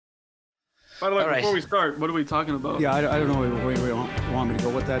By the way, All right. before we start, what are we talking about? Yeah, I don't know where you want me to go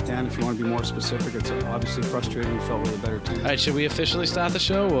with that, Dan. If you want to be more specific, it's obviously frustrating. We felt we were the better team. All right, should we officially start the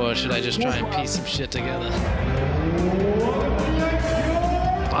show, or should I just try and piece some shit together?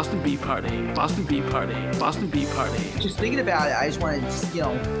 Boston Beat Party, Boston Beat Party, Boston Beat Party. Just thinking about it, I just want to,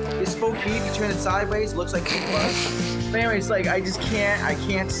 this spoke beef, you turn it sideways, looks like toothbrush. But anyways, like, I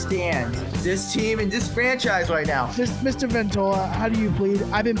can't stand this team and this franchise right now. Mr. Ventola, how do you plead?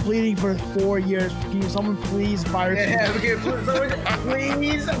 I've been pleading for 4 years. Can someone please fire me? Yeah, okay,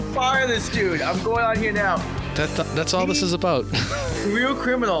 please fire this dude. I'm going on here now. That's all this is about. The real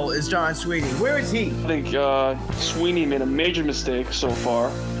criminal is John Sweeney. Where is he? I think Sweeney made a major mistake so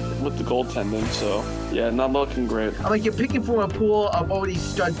far with the goaltending, so yeah, not looking great. I'm like, you're picking from a pool of all these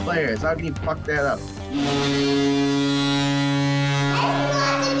stud players. How can you fuck that up?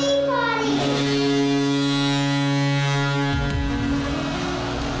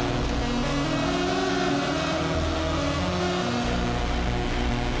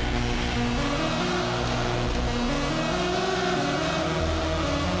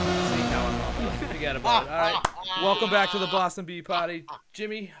 Forget about it. All right. Welcome back to the Boston Bee Party.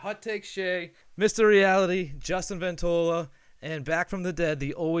 Jimmy, Hot Take Shay, Mr. Reality, Justin Ventola, and back from the dead,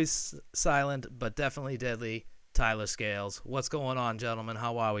 the always silent but definitely deadly Tyler Scales. What's going on, gentlemen?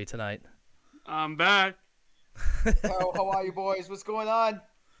 How are we tonight? I'm back. How are you, boys? What's going on?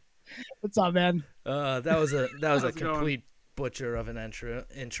 What's up, man? That was a How's it complete butcher of an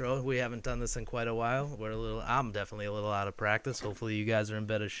intro. We haven't done this in quite a while. I'm definitely a little out of practice. Hopefully you guys are in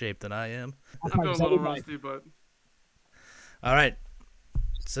better shape than I am. I'm feeling a little rusty, but All right.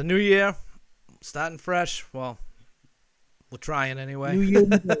 It's a new year. Starting fresh. Well, we're trying anyway. New Year.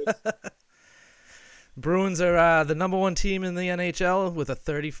 Bruins are the number one team in the NHL with a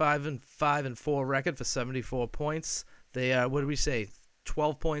 35-5-4 record for 74 points. They are, what do we say,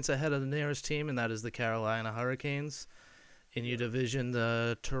 12 points ahead of the nearest team, and that is the Carolina Hurricanes. In your division,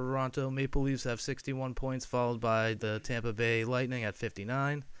 the Toronto Maple Leafs have 61 points, followed by the Tampa Bay Lightning at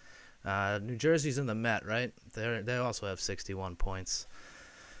 59. New Jersey's in the Met, right? They also have 61 points.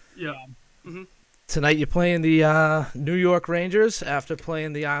 yeah. Mm-hmm. Tonight you're playing the New York Rangers after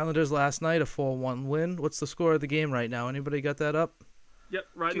playing the Islanders last night, a 4-1 win. What's the score of the game right now? Anybody got that up? Yep,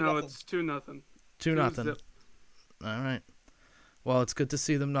 right now it's 2-0. 2-0. 2-0. All right. Well, it's good to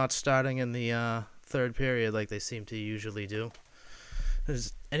see them not starting in the third period like they seem to usually do.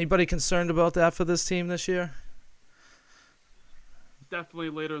 Is anybody concerned about that for this team this year? Definitely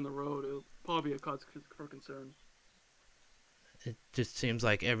later in the road, it'll probably be a cause for concern. It just seems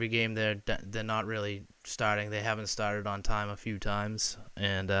like every game they're not really starting. They haven't started on time a few times,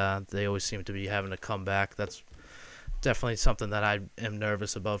 and they always seem to be having to come back. That's definitely something that I am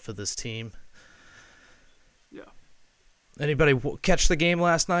nervous about for this team. Yeah. Anybody catch the game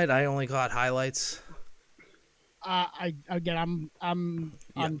last night? I only got highlights. I'm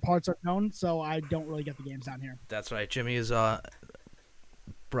on parts unknown, so I don't really get the games down here. That's right. Jimmy is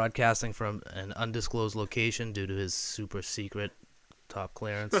broadcasting from an undisclosed location due to his super secret top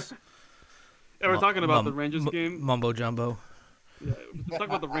clearance. Yeah, we're talking about the Rangers game. Mumbo jumbo. Yeah, let's talk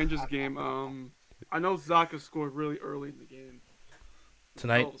about the Rangers game. I know Zaka scored really early in the game.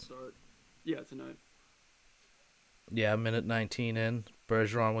 Tonight? That'll start. Yeah, tonight. Yeah, minute 19 in.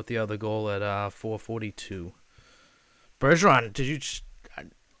 Bergeron with the other goal at 4:42. Bergeron, did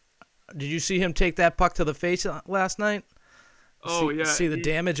you see him take that puck to the face last night? See the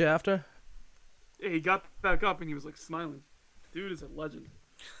damage after? Yeah, he got back up and he was like smiling. Dude is a legend.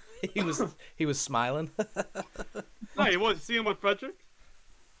 he was smiling. No, he was. See him with Frederick?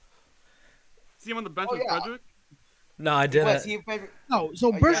 See him on the bench with Frederick? No, I didn't. No,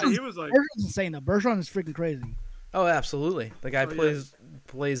 so he was like, Bergeron's insane, though. Bergeron is freaking crazy. Oh, absolutely. The guy yeah.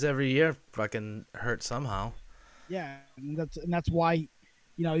 plays every year, fucking hurt somehow. Yeah, and that's why,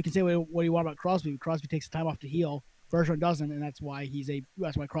 you can say what you want about Crosby. Crosby takes the time off to heal. Bergeron doesn't, and that's why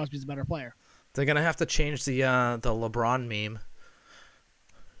Crosby's a better player. They're gonna have to change the LeBron meme.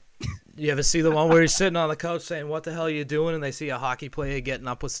 You ever see the one where he's sitting on the couch saying, "What the hell are you doing?" and they see a hockey player getting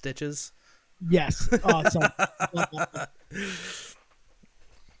up with stitches? Yes. No,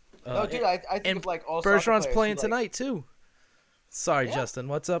 dude, I think of like all Bergeron's soccer playing players who, tonight too. Sorry, Yeah. Justin.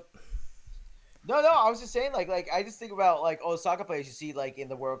 What's up? No, I was just saying, like I just think about like all the soccer players you see like in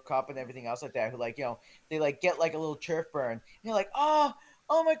the World Cup and everything else like that, who like they like get like a little turf burn, and you're like, oh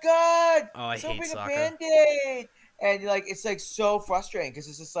my god, Oh, I hate bring soccer. a Band-Aid. And like it's like so frustrating because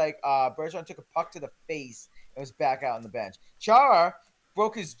it's just like Bergeron took a puck to the face and was back out on the bench. Chara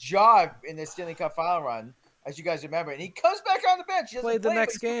broke his jaw in the Stanley Cup final run, as you guys remember, and he comes back on the bench. He doesn't Played the play,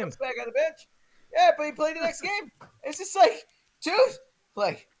 next but he still game. comes back on the bench. Yeah, but he played the next game. It's just like, dude,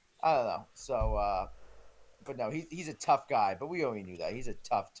 like. I don't know. So, but no, he's a tough guy. But we already knew that he's a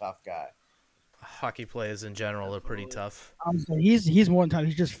tough guy. Hockey players in general are pretty tough. He's more than tough.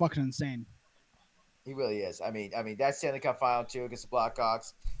 He's just fucking insane. He really is. I mean that Stanley Cup final too against the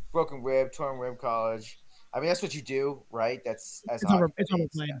Blackhawks, broken rib, torn rib college. I mean that's what you do, right? That's It's overplayed.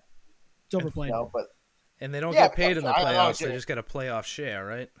 It's overplayed. No, but And they don't Yeah, get paid in the I don't know, playoffs. They dude. just get a playoff share,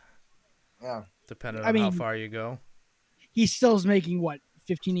 right? yeah, Depending I on how mean- far you go. He still is making what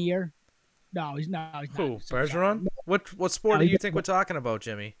 15 a year. No, he's not. He's Who? not. Bergeron? What sport No, do he you think we're talking about,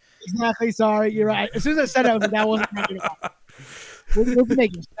 Jimmy? Exactly. Sorry, you're right. As soon as I said that wasn't right at all. What we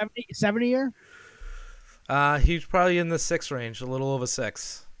making 70 a year? He's probably in the 6 range, a little over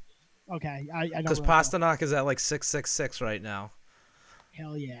 6. Okay, I don't. Because really know. Pasternak is at like 6.66 right now,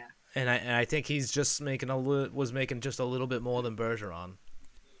 Hell yeah. and I think he's just making making just a little bit more than Bergeron.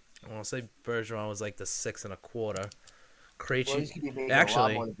 I want to say Bergeron was like the 6.25. well, Krejci, he's gonna be making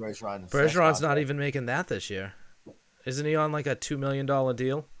actually, a lot more than Bergeron. Bergeron's not even making that this year. Isn't he on like a $2 million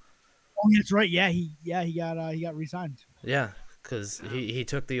deal? Oh, that's right. Yeah, he got re-signed. Yeah, because he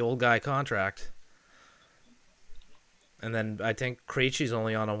took the old guy contract. And then I think Krejci's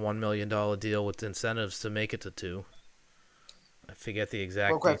only on a $1 million deal with incentives to make it to 2. I forget the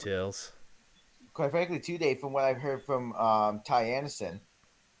exact Okay. details. Quite frankly, too, Dave, from what I've heard from Ty Anderson,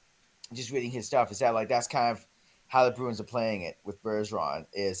 just reading his stuff, is that like that's kind of how the Bruins are playing it with Bergeron.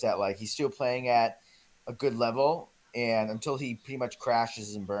 Is that like he's still playing at a good level, and until he pretty much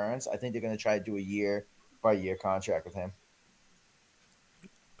crashes and burns, I think they're going to try to do a year-by-year contract with him.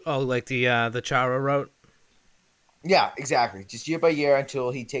 Oh, like the Chara route? Yeah, exactly. Just year by year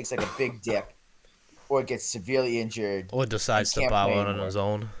until he takes like a big dip, or gets severely injured. Or decides to can't bow play out on anymore. his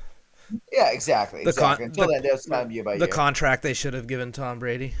own. Yeah, exactly. The con- Exactly. Until the- then, they'll sign him year by The year. contract they should have given Tom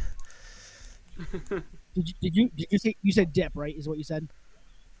Brady. Did you say you said dip, right? Is what you said?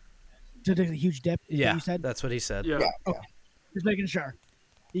 To take a huge dip. Is what Yeah, you said. that's what he said. Yeah. Yeah. Just making sure.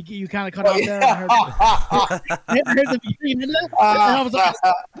 You kind of cut out there. I heard, yeah. I heard the beginning of it, and I was like,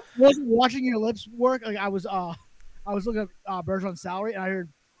 I wasn't watching your lips work. Like I was looking at Bergeron's salary, and I heard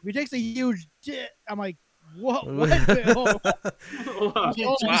if he takes a huge dip, I'm like, what? What? Oh.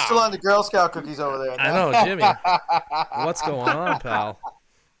 Jimmy's still on the Girl Scout cookies over there. I know, Jimmy. What's going on, pal?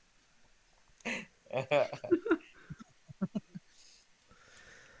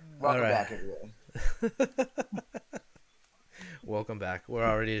 Welcome All right. back, everyone. Welcome back. We're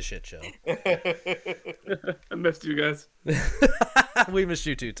already a shit show. I missed you guys. We missed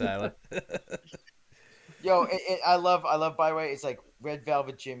you too, Tyler. Yo, I love. By the way, it's like Red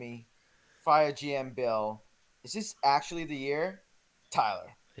Velvet Jimmy, Fire GM Bill. Is this actually the year,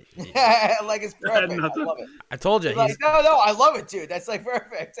 Tyler? Like it's perfect. I love it. I told you, Like, no, I love it, dude. That's like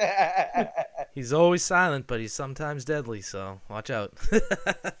perfect. he's always silent, but he's sometimes deadly, so watch out.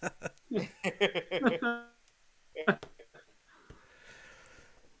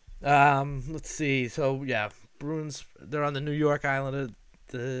 Let's see. So, yeah, Bruins, they're on the New York Islander.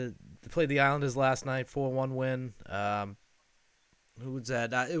 They played the Islanders last night, 4-1 win. Who was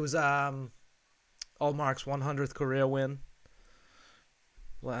that? It was Allmark's 100th career win.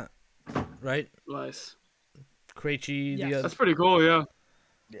 Right? Nice. Krejci, Yes. That's pretty cool. Yeah.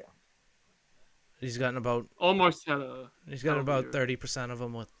 he's gotten about Almost had a. he's gotten hell of a about 30% of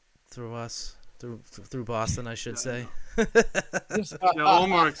them through us. Through Boston, I should say. Just, Yeah,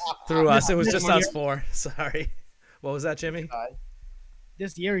 Allmark's. Through us. It was This just year? us 4. Sorry. What was that, Jimmy?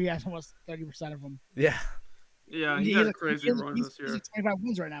 this year, he has almost 30% of them. Yeah. Yeah, he had a crazy run this year. He's at 25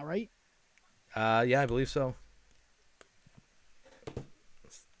 wins right now, right? Yeah, I believe so.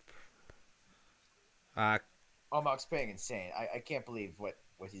 Mark's playing insane. I can't believe what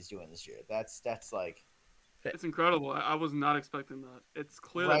he's doing this year. That's like It's incredible. I was not expecting that. It's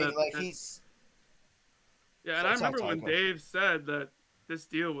clear right. that. Like he's Yeah, and I Sorry, remember when Tyler. Dave said that this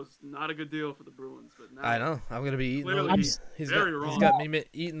deal was not a good deal for the Bruins, but now I know. I'm gonna be eating. Clearly, Those, he's very got, wrong. he's got me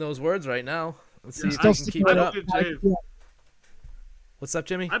eating those words right now. Let's see Yeah, if I he can keep I it up. believe Dave. What's up,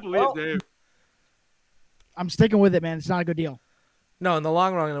 Jimmy? I believe Well- Dave. I'm sticking with it, man. It's not a good deal. No, in the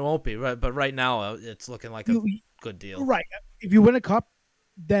long run it won't be. Right, but right now it's looking like a You- good deal. Right. If you win a cup,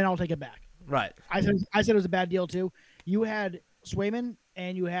 then I'll take it back. Right. I said it was a bad deal too. You had Swayman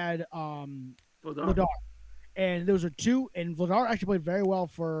and you had Vladar. And those are two. And Vladar actually played very well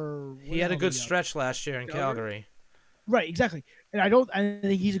for. He had a good stretch last year in Calgary? Calgary. Right, exactly. And I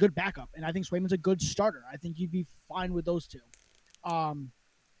think he's a good backup, and I think Swayman's a good starter. I think you'd be fine with those two.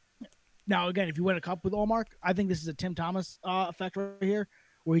 Now again, if you win a cup with Allmark, I think this is a Tim Thomas effect right here,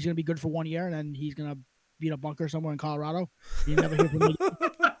 where he's going to be good for 1 year, and then he's going to be in a bunker somewhere in Colorado. You never hear from me.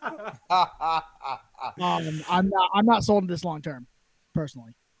 I'm not sold on this long term,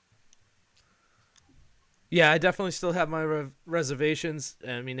 personally. Yeah, I definitely still have my reservations.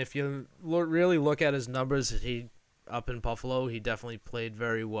 I mean, if you really look at his numbers, he up in Buffalo, he definitely played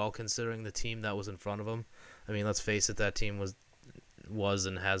very well considering the team that was in front of him. I mean, let's face it, that team was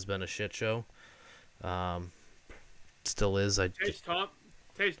and has been a shit show. Still is. Tage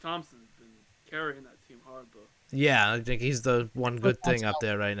Thompson's been carrying that team hard, though. Yeah, I think he's the one good thing up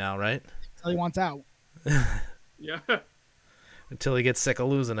there right now, right? Until he wants out. Yeah. Until he gets sick of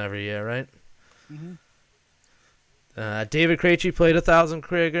losing every year, right? Mhm. David Krejci played 1,000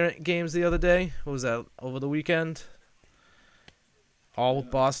 career games the other day. What was that, over the weekend? All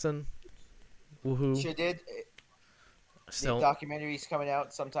with Boston. Woohoo. Sure did. Still, The documentary's coming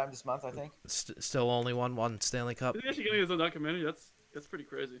out sometime this month, I think. still only won one Stanley Cup. Is he actually getting his own documentary? That's pretty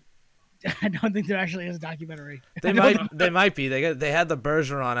crazy. I don't think there actually is a documentary. They might be. They had the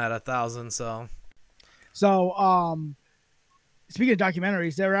Bergeron at 1,000, so. So, speaking of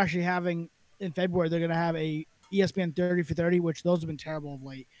documentaries, they're actually having in February. They're going to have a ESPN 30 for 30, which those have been terrible of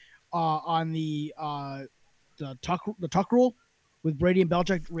late. On the Tuck rule, with Brady and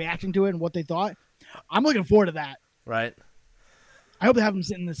Belichick reacting to it and what they thought. I'm looking forward to that. Right. I hope they have them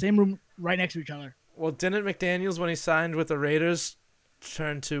sitting in the same room right next to each other. Well, didn't McDaniels, when he signed with the Raiders,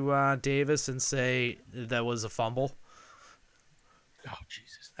 turn to Davis and say that was a fumble? Oh,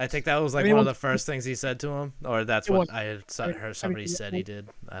 Jesus. I think that was like one of the first things he said to him, or that's what I had heard somebody said he did.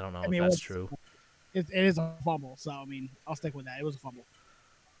 I don't know if that's true. It is a fumble, so I mean, I'll stick with that. It was a fumble.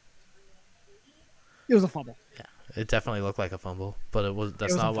 It was a fumble. Yeah, it definitely looked like a fumble, but it was.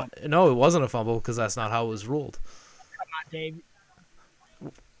 That's It was not a what. No, it wasn't a fumble because that's not how it was ruled. Come on, Dave.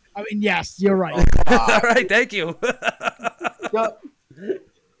 I mean, yes, you're right. All right, thank you.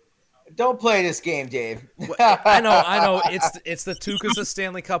 Don't play this game, Dave. I know. It's the Tuukka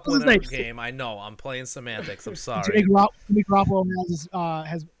Stanley Cup winner Thanks. game. I know. I'm playing semantics. I'm sorry. Jimmy Garoppolo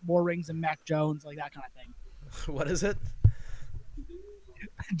has more rings than Mac Jones, like that kind of thing. What is it?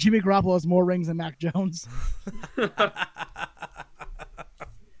 Jimmy Garoppolo has more rings than Mac Jones.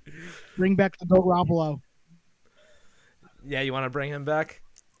 Bring back the Bill Garoppolo. Yeah, you want to bring him back?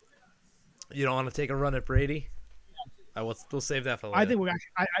 You don't want to take a run at Brady? We'll save that for later. I think we're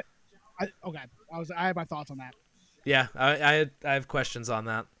actually. Okay. I have my thoughts on that. Yeah, I have questions on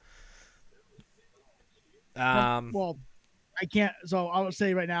that. Well, I can't. So I will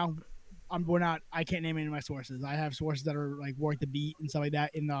say right now, I can't name any of my sources. I have sources that are like worth the beat and stuff like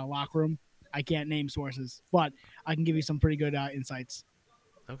that in the locker room. I can't name sources, but I can give you some pretty good insights.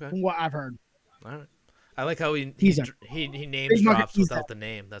 Okay. From what I've heard. All right. I like how he names Big market drops teaser. without the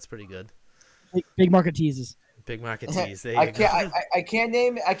name. That's pretty good. Big market teases. Big market tease. There you I go. can't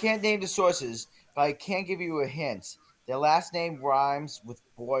name the sources, but I can give you a hint. Their last name rhymes with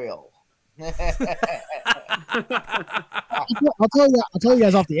Boyle. I'll tell you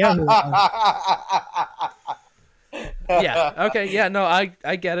guys off the air. Yeah. Okay. Yeah. No,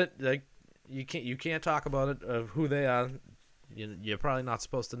 I get it. Like, you can't talk about it of who they are. You're probably not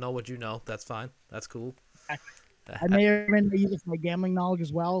supposed to know what you know. That's fine. That's cool. I may or may not use it for my gambling knowledge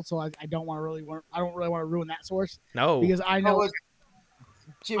as well, so I don't really want to ruin that source. No. Because I know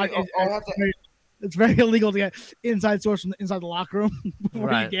Jimmy, it's very illegal to get inside source from inside the locker room before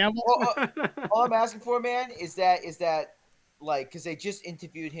Right. you gamble. all I'm asking for, man, is that like, because they just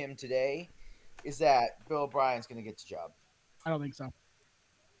interviewed him today, is that Bill O'Brien's going to get the job? I don't think so.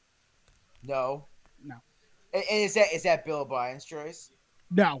 No. No. And is that Bill O'Brien's choice?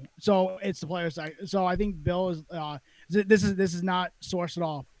 No, so it's the players' side. So I think Bill is. This is not sourced at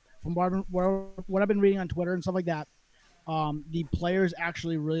all. From what I've been reading on Twitter and stuff like that, the players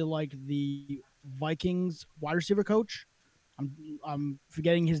actually really like the Vikings wide receiver coach. I'm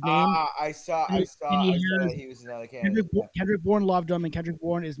forgetting his name. I saw he he was another candidate. Kendrick Bourne loved him, and Kendrick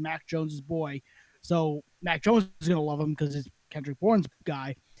Bourne is Mac Jones's boy. So Mac Jones is gonna love him because it's Kendrick Bourne's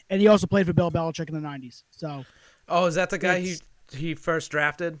guy, and he also played for Bill Belichick in the '90s. So. Oh, is that the guy he first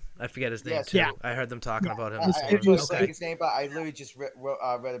drafted? I forget his name Yes. too. Yeah. I heard them talking about him. I before. was Okay. his name, but I literally just read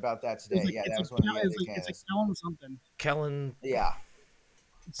about that today. Yeah, that was one of the other It's candidates. like Kellen something. Kellen. Yeah.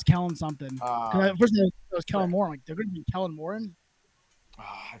 It's Kellen something. 'Cause first it was Kellen Moore. I'm like, they're going to be Kellen Moore in?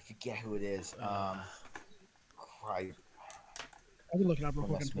 I forget who it is. Christ. I can look it up real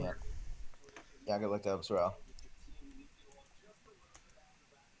Don't quick. mess me up. Yeah, I gotta look that up as well.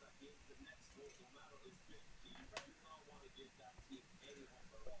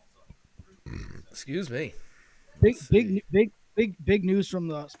 Excuse me. Big news from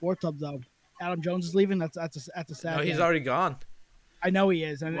the sports hub though. Adam Jones is leaving. That's a sad. No, he's day. already gone. I know he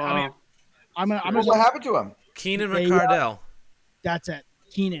is, and I mean, Wow. I'm gonna. What happened to him? Keenan They, McCardell. That's it.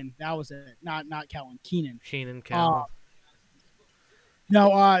 Keenan. That was it. Not Kellen. Keenan. Keenan Kellen.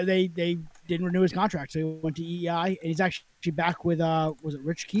 No, they didn't renew his contract, so he went to EEI, and he's actually back with was it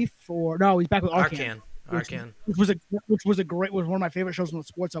Rich Keefe or no? He's back with Arcan. Arcan. Which was one of my favorite shows on the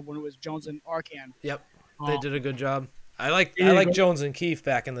Sports Hub when it was Jones and Arcan. Yep, they did a good job. I like Yeah. Jones and Keefe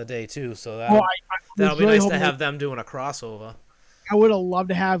back in the day too, so Well, that'll was be really nice to hoping have them doing a crossover. I would have loved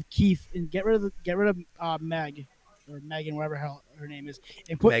to have Keith and get rid of Meg or Megan, whatever hell her name is,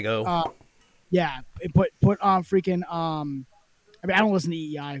 and put Mego. and put on freaking I mean, I don't listen to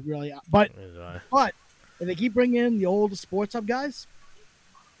EEI really, but if they keep bringing in the old Sports Hub guys,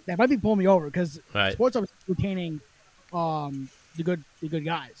 that might be pulling me over because Right. Sports Hub is retaining the good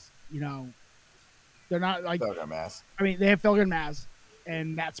guys. You know, they're not like Felger Mass. I mean, they have Felger and Maz,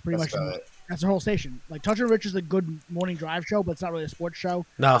 and that's pretty That's much about it. that's their whole station. Like Touch and Rich is a good morning drive show, but it's not really a sports show.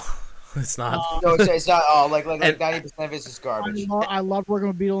 No, it's not. No, it's not all like And- 90% of it's just garbage. I love working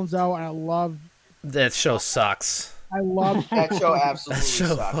with Beetle and Zoe, and I love That show sucks. That show absolutely That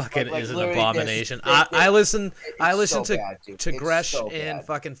show sucks. fucking Like, is an literally, abomination. this- I listen it's so to bad, dude. to It's Gresh so and bad.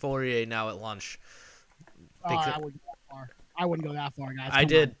 fucking Fourier now at lunch. Because I wouldn't go that far, guys. I Come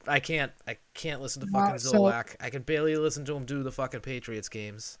did. on. I can't listen to fucking so- Zolak. I can barely listen to him do the fucking Patriots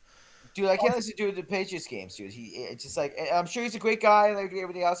games. Dude, I can't listen to the Patriots games, dude. It's just like I'm sure he's a great guy and like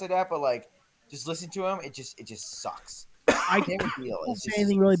everything else like that, but like just listen to him, it just sucks. I can't feel don't it. say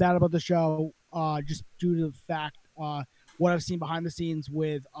anything really bad about the show, just due to the fact what I've seen behind the scenes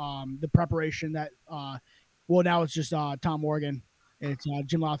with the preparation that well now it's just Tom Morgan. It's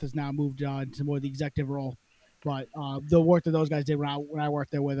Jim Louth has now moved into more of the executive role, but the work that those guys did when I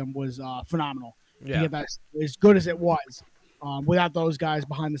worked there with them was phenomenal. To Yeah. get that as good as it was. Without those guys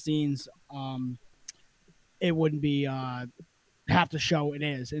behind the scenes, it wouldn't be half the show it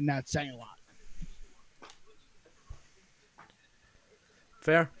is, and that's saying a lot.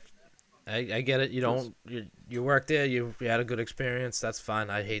 Fair. I get it. You don't. You work there. You had a good experience. That's fine.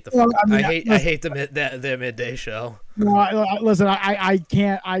 I hate the. Well, I mean, I hate their midday show. No, listen, I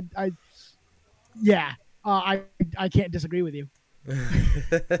can't. Yeah, I can't disagree with you.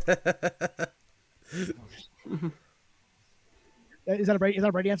 Is that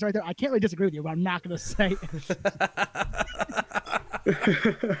a right answer right there? I can't really disagree with you, but I'm not going to say.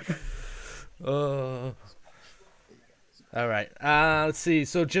 All right. Let's see.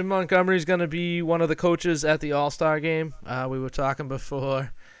 So Jim Montgomery's going to be one of the coaches at the All-Star game. We were talking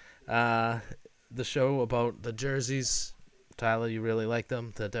before the show about the jerseys. Tyler, you really like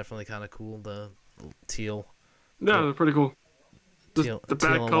them. They're definitely kind of cool. The teal. Yeah, they're pretty cool. Just Teal, the teal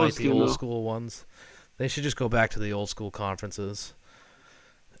bad and color white, the scheme, old though. school ones. They should just go back to the old school conferences.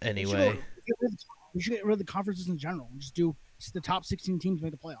 Anyway. We should get rid of the conferences in general. And just do the top 16 teams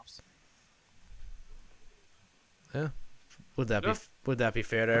make the playoffs. Yeah. Would that be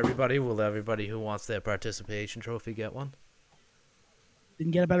fair to everybody? Will everybody who wants their participation trophy get one?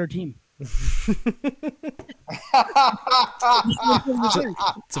 Then get a better team.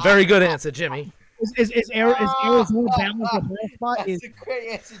 It's a very good answer, Jimmy. Is Arizona battling for a playoff spot? That's a great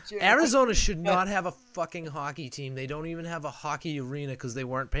answer, Jim. Arizona should not have a fucking hockey team. They don't even have a hockey arena because they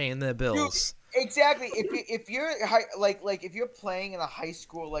weren't paying their bills. Exactly. If you're if you're playing in a high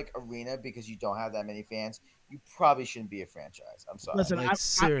school like arena because you don't have that many fans, you probably shouldn't be a franchise. I'm sorry. Listen, Like,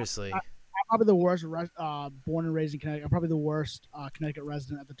 seriously. I'm probably the worst born and raised in Connecticut. I'm probably the worst Connecticut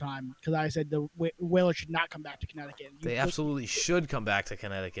resident at the time because I said the Whalers should not come back to Connecticut. They absolutely should come back to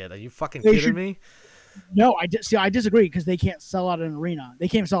Connecticut. Are you fucking They kidding should- me? No, I disagree because they can't sell out an arena. They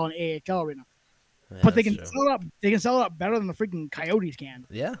can't sell an AHL arena, Yeah, but they that's can true. sell it up. They can sell it up better than the freaking Coyotes can.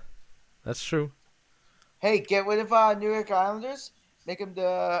 Yeah, that's true. Hey, get rid of New York Islanders. Make them the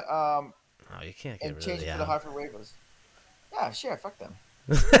Oh, you can't get and rid change of it the for the Islanders. Hartford Whalers. Yeah, sure. Fuck them.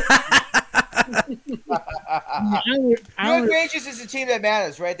 New York Rangers is the team that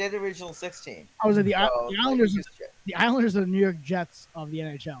matters, right? They're the original 6 team. I was at the So, Islanders. like, The Islanders are the New York Jets of the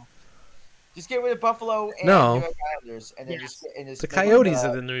NHL. just get rid of Buffalo and No. New York Islanders, and then Yes. just The make them, Coyotes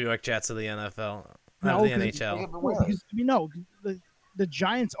are the New York Jets of the NFL. No, Of the 'cause- NHL. make them the Well, Whalers. the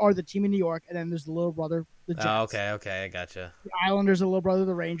Giants are the team in New York, and then there's the little brother, the Jets. Oh, okay, I gotcha. The Islanders are the little brother of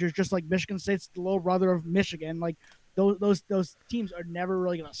the Rangers, just like Michigan State's the little brother of Michigan. Like those teams are never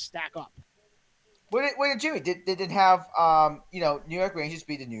really gonna stack up. What did Jimmy? Did have New York Rangers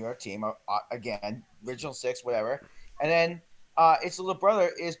beat the New York team again, original 6, whatever, and then its little brother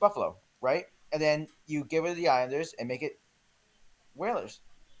is Buffalo, right? And then you get rid of the Islanders and make it Whalers.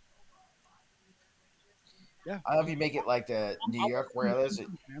 Yeah, I don't know if you make it like the New York Whalers,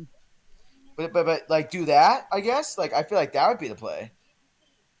 Man. but like do that. I guess like I feel like that would be the play,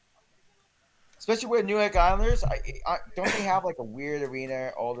 especially with New York Islanders. I don't they have like a weird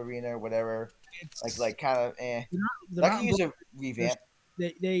arena, old arena, whatever. It's Like kind of they're that not can use a revamp.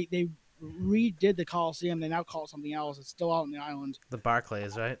 they redid the Coliseum. They now call it something else. It's still out on the island. The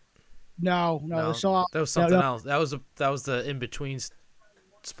Barclays, right? No, it's still out. That was something no. else. That was the in between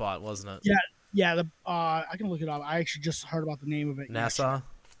spot, wasn't it? Yeah. I can look it up. I actually just heard about the name of it. Nassau.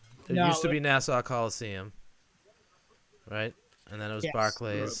 It No, used to be Nassau Coliseum, right? And then it was Yes.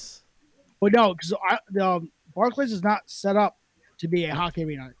 Barclays. Well, no, because the Barclays is not set up to be a hockey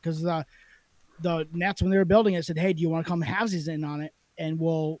arena. Because the Nats, when they were building it, said, "Hey, do you want to come halvesies in on it, and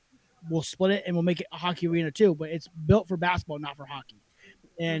we'll split it and we'll make it a hockey arena too." But it's built for basketball, not for hockey.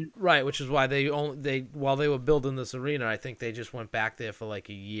 And Right, which is why while they were building this arena, I think they just went back there for like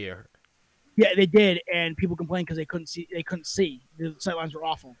a year. yeah, they did, and people complained because they couldn't see. The sightlines were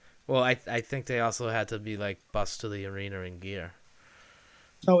awful. Well, I think they also had to be like bused to the arena in gear.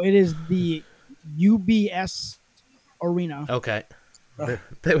 So it is the UBS Arena, Okay.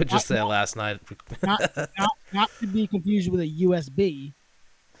 They were just there last night. not to be confused with a USB.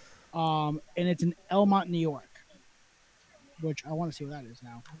 And it's in Elmont, New York, which I want to see what that is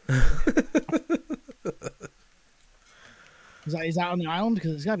now. Is that on the island?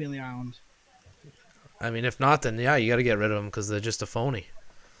 Because it's got to be on the island. I mean, if not, then yeah, you got to get rid of them because they're just a phony.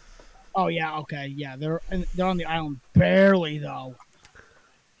 Oh yeah, okay, yeah, they're on the island barely though.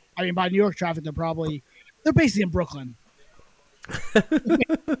 I mean, by New York traffic, they're basically in Brooklyn.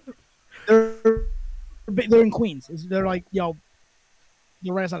 they're in Queens. They're like they're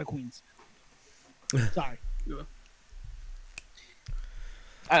right outside of Queens. Sorry.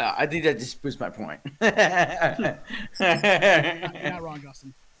 I don't know. I think that just proves my point. You're not wrong,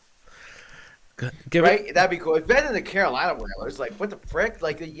 Justin. Right? That'd be cool. It's better than the Carolina Whalers. Like, what the frick?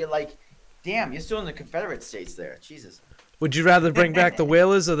 Like, you're like, damn, you're still in the Confederate States there. Jesus. Would you rather bring back the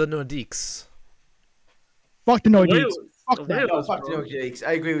Whalers or the Nordiques? Fuck the Nordiques. Whalers. Fuck The them. Whalers, Oh, fuck bro. no, Jakes.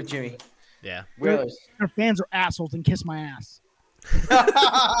 I agree with Jimmy. Yeah. Whalers. Their fans are assholes and kiss my ass.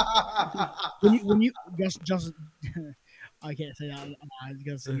 When you just I can't say that.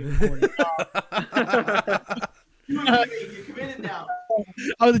 Because you're recording. You're committed now.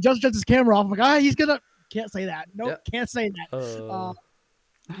 I was just his camera off. I'm like, he's gonna. Can't say that. Nope, Yep. can't say that.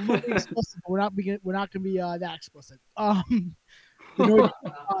 We might be explicit, but we're not gonna be that explicit. I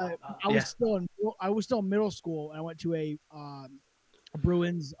was still in middle school, and I went to a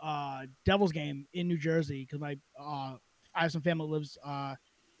Bruins Devils game in New Jersey because I have some family that lives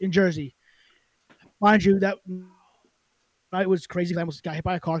in Jersey. Mind you, that night was crazy because I almost got hit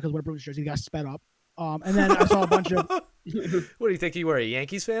by a car because I went to Bruins jersey. Got sped up, and then I saw a bunch of. What do you think you were, a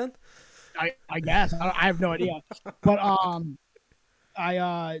Yankees fan? I guess I have no idea, but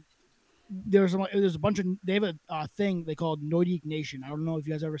there's a bunch of they have a thing they call Nordique Nation. I don't know if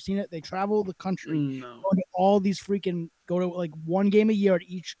you guys ever seen it. They travel the country, No. go to all these go to like one game a year at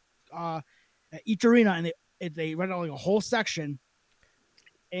each arena, and they rent out like a whole section,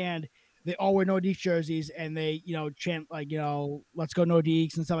 and they all wear Nordique jerseys, and they chant like let's go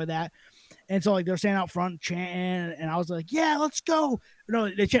Nordiques and stuff like that. And so like they're standing out front chanting, and I was like, yeah, let's go. No,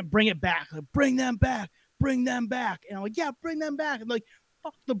 they chant bring it back, like, bring them back, bring them back. And I'm like, yeah, bring them back. And like,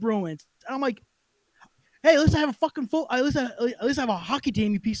 fuck the Bruins. And I'm like, hey, at least I have a fucking at least I have a hockey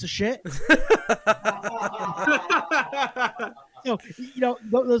team, you piece of shit.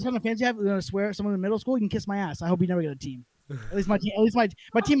 Those kind of fans you have, they're gonna swear at someone in middle school, you can kiss my ass. I hope you never get a team. At least my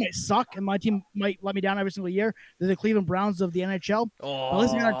team might suck, and my team might let me down every single year. They're the Cleveland Browns of the NHL. But at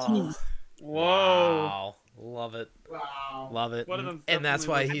least we got a team. Whoa. Wow. Love it. Wow. Love it. One of them's And that's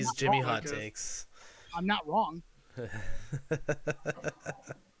why definitely he's like- Jimmy Oh, Hot okay. Takes. I'm not wrong.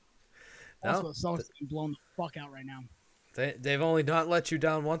 Also, No, the Celtics are blown the fuck out right now. they've only not let you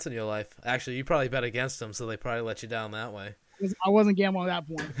down once in your life. Actually, you probably bet against them, so they probably let you down that way. I wasn't gambling at that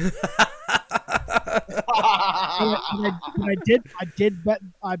point. I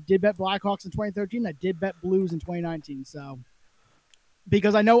did bet Blackhawks in 2013. I did bet Blues in 2019. So,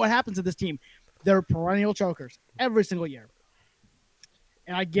 because I know what happens to this team, they're perennial chokers every single year.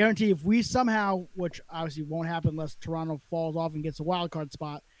 And I guarantee if we somehow, which obviously won't happen unless Toronto falls off and gets a wild card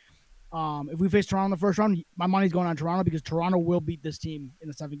spot, if we face Toronto in the first round, my money's going on Toronto because Toronto will beat this team in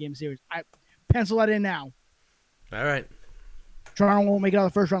a 7-game series. I pencil that in now. All right. Toronto won't make it out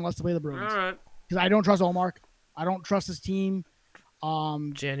of the first round unless they play the Bruins. All right. Because I don't trust Olmark. I don't trust his team.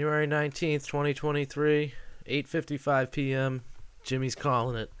 January 19th, 2023, 8:55 p.m. Jimmy's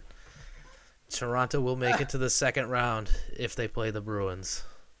calling it. Toronto will make it to the second round if they play the Bruins.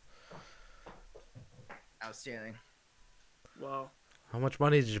 Outstanding. Wow. How much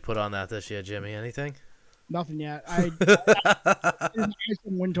money did you put on that this year, Jimmy? Anything? Nothing yet. I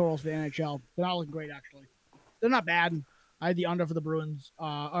some win totals for the NHL. They're not looking great, actually. They're not bad. I had the under for the Bruins,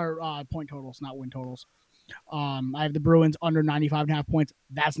 or point totals, not win totals. I have the Bruins under 95.5 points.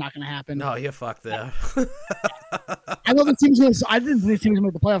 That's not going to happen. No, you're fucked there. I thought the team's going to. I didn't think the team was going to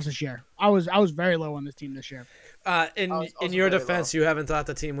make the playoffs this year. I was very low on this team this year. In also your very defense, you haven't thought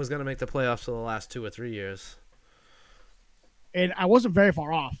the team was going to make the playoffs for the last 2 or 3 years. And I wasn't very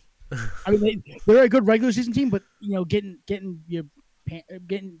far off. I mean, they're a good regular season team, but getting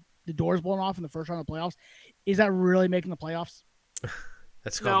the doors blown off in the first round of the playoffs, is that really making the playoffs?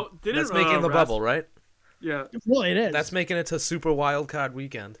 That's Now, called, didn't, that's making the Ras- bubble, right? Yeah. Really, it is. That's making it to Super Wild Card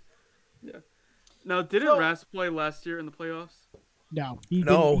Weekend. Now, didn't So- Ras play last year in the playoffs? no.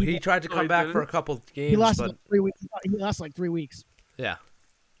 No, didn't- he tried to Oh, come he back for a didn't? couple he games, lasted but like 3 weeks. He lasted like 3 weeks. yeah,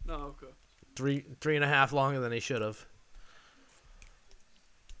 No, okay. three and a half longer than he should have.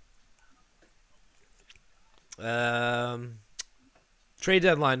 Trade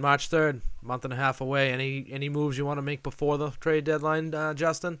deadline March 3rd, month and a half away. Any moves you want to make before the trade deadline,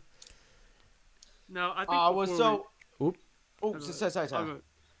 Justin? Now, I think Well, before so. Oop. Oops, sorry. Okay.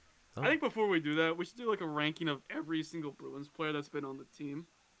 I think before we do that, we should do like a ranking of every single Bruins player that's been on the team.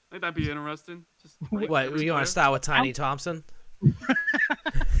 I think that'd be interesting. Just rank What, every you want player. to start with Tiny Thompson?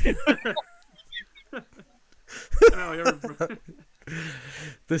 No, you're-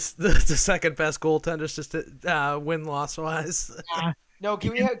 The second best goaltenders just win loss wise. No,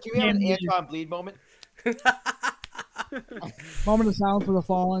 can we have an Anton Bleed moment? Moment of silence for the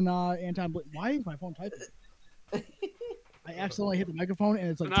fallen Anton. Why is my phone typing? I accidentally hit the microphone and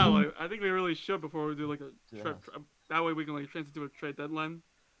it's like. no, like, I think we really should before we do like a Yeah. trip. That way we can like transfer to a trade deadline.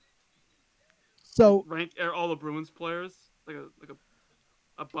 So Rank all the Bruins players like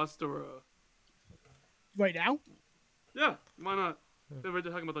a bust or a right now, yeah. Why not? We're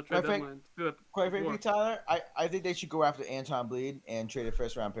just talking about the trade I think- deadline. Do that Quite before. frankly, Tyler, I think they should go after Anton Bleed and trade a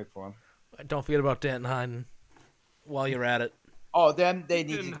first round pick for him. Don't forget about Danton Heinen while you're at it. Oh, then they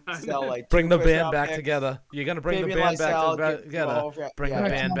need to Didn't sell like Bring the two band first-round back picks. together. You're gonna bring Fabian the band Lysell, back get together. 12, Bring yeah. the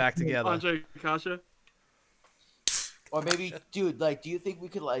band back together. Andre Kasha. Or maybe, dude, like, do you think we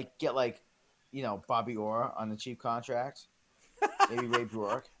could like get like, Bobby Orr on the cheap contract? Maybe Ray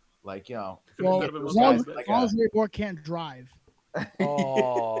Bork, like well, Could've been as one long as, guy, like as long as Ray Bork can't drive,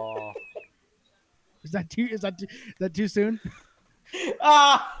 Oh, is that too soon?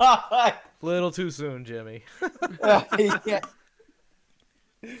 little too soon, Jimmy. Yeah.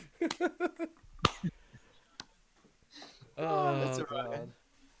 That's Oh, all right.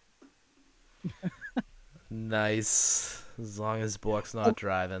 nice. As long as Bork's not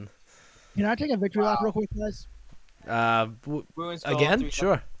driving. Can I take a victory lap real quick, guys? Bruins go Again? 3-0.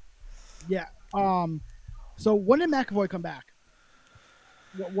 Sure. Yeah. So when did McAvoy come back?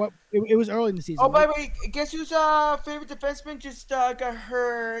 It was early in the season. Oh, by right? the way, guess whose favorite defenseman just got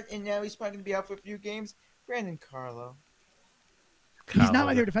hurt and now he's probably gonna be out for a few games? Brandon Carlo. He's not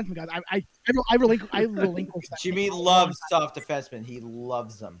my favorite defenseman, guys. I relinquish that. Jimmy loves soft defensemen. He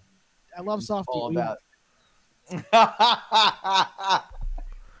loves them. I love soft. All dude. about. Can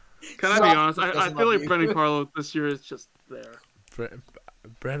I be honest? I Doesn't feel love like you. Brendan Carlo this year is just there.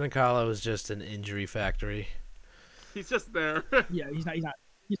 Brandon Carlo is just an injury factory. He's just there. Yeah, he's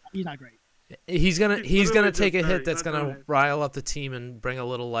not great. He's gonna literally take a just there. hit that's He's not gonna doing it. rile up the team and bring a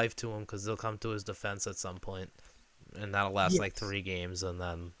little life to him because they'll come to his defense at some point, and that'll last like Yes. 3 games, and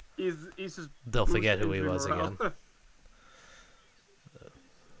then He's just. they'll forget boosting who he injury was morale. again.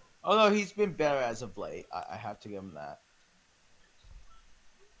 Although he's been better as of late, I have to give him that.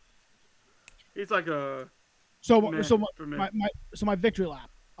 He's like a. So meh so for me. my victory lap.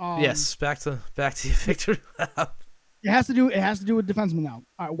 Yes, back to your victory lap. It has to do with defensemen now.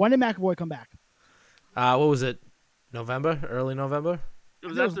 All right, when did McAvoy come back? What was it? November? Early November? It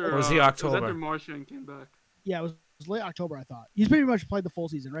was Or was after. was he It was October? after Martian came back. Yeah, it was late October. I thought he's pretty much played the full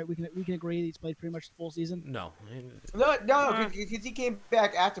season, right? We can agree he's played pretty much the full season. No. No, because he came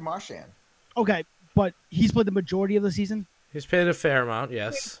back after Marchand. Okay, but he's played the majority of the season, He's paid a fair amount,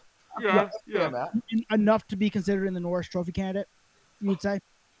 yes. Yeah, Yeah, yeah. Matt. enough to be considered in the Norris Trophy candidate. You would say?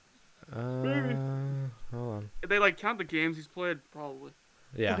 Hold on. If they like count the games he's played, probably.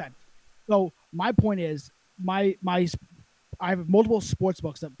 Yeah. Okay. So my point is, I have multiple sports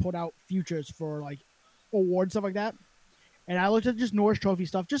books that put out futures for like awards stuff like that, and I looked at just Norris Trophy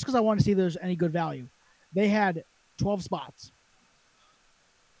stuff just because I want to see if there's any good value. They had 12 spots.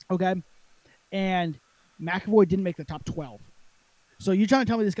 Okay, and McAvoy didn't make the top 12. So you're trying to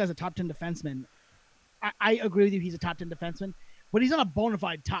tell me this guy's a top 10 defenseman? I agree with you. He's a top 10 defenseman, but he's not a bona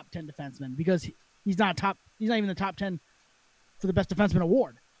fide top 10 defenseman because he's not even the top 10 for the best defenseman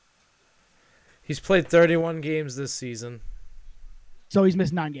award. He's played 31 games this season. So he's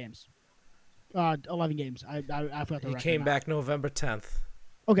missed 9 games. 11 games. I forgot the He record came now. back November 10th.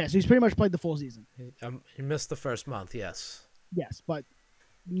 Okay, so he's pretty much played the full season. He missed the first month, yes. Yes, but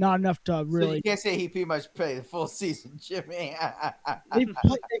not enough to So really. you can't say he pretty much played the full season, Jimmy. They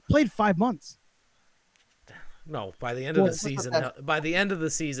played 5 months. No, by the end of the Well,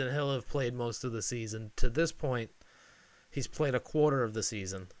 season, he'll have played most of the season. To this point, he's played a quarter of the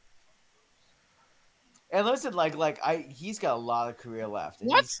season. And listen, he's got a lot of career left. And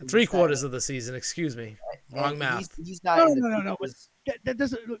What? he's 3/4 not- of the season, excuse me. and Wrong math. He's not. No, in the no, no, no. because- That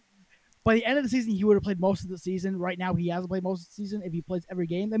doesn't. Look, by the end of the season, he would have played most of the season. Right now, he hasn't played most of the season. If he plays every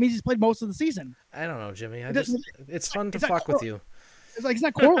game, that means he's played most of the season. I don't know, Jimmy. It doesn't- It's fun to it's not fuck with you. It's like it's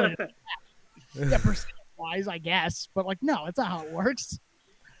not correlated. Yeah, percent wise, I guess, but no, that's not how it works.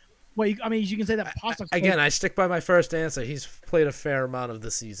 Well, you can say that Pasternak Again, I stick by my first answer. He's played a fair amount of the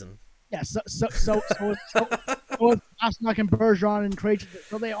season. Yeah, so Pasternak and Bergeron and Krejci,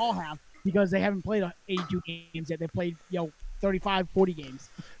 so they all have because they haven't played 82 games yet. They played 35, 40 games.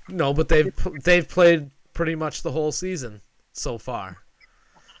 No, but they've played pretty much the whole season so far.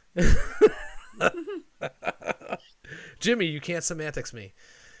 Jimmy, you can't semantics me.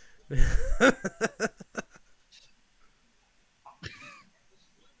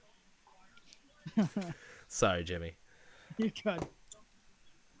 Sorry, Jimmy. You could.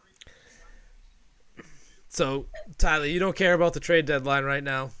 So, Tyler, you don't care about the trade deadline right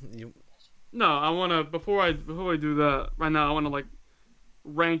now? No, I wanna before I do that right now. I wanna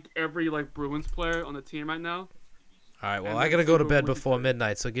rank every Bruins player on the team right now. All right, well, And I let's got to see go to who bed wins before it.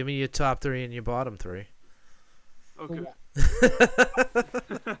 midnight, so give me your top 3 and your bottom 3. Okay.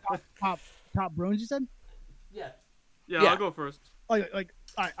 Top Bruins, you said? Yeah, Yeah. I'll go first. All right,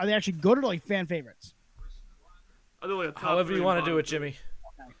 are they actually good or fan favorites? I'll do a top However 3 you and want to do bottom it, 3.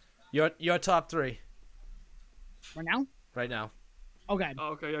 Jimmy. Your top 3 Right now? right now. Okay.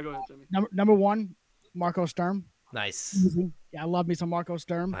 Oh, okay, yeah, go ahead, Jimmy. Number 1, Marco Sturm. Nice. Easy. Yeah, I love me some Marco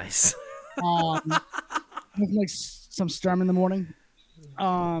Sturm. Nice. Like some Sturm in the morning.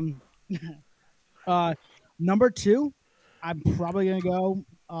 Number 2, I'm probably gonna go.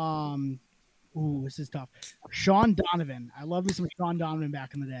 This is tough. Sean Donovan. I love me some Sean Donovan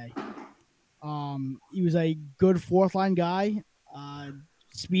back in the day. He was a good fourth line guy,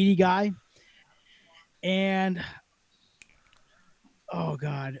 speedy guy, and oh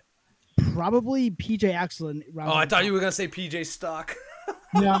god, probably PJ Axelson. Oh, I thought you were going to say PJ Stock.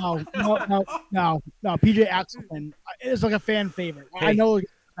 No. PJ Axelson is like a fan favorite. I Hey, know the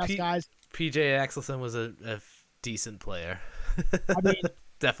best P- guys. PJ Axelson was a decent player. I mean,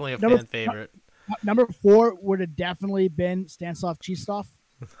 Definitely a Number- fan favorite. number 4 would have definitely been Stanislav Chistov,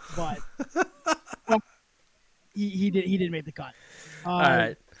 but he didn't make the cut. All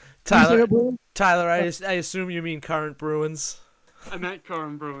right. Tyler, Tyler, I assume you mean current Bruins. I meant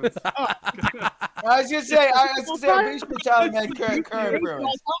current Bruins. I was gonna say, I'm pretty sure Tyler meant current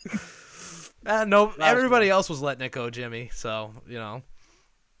Bruins. No, everybody else was letting it go, Jimmy. So,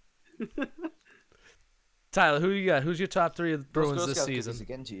 Tyler, who you got? Who's your top 3 of the Bruins this season?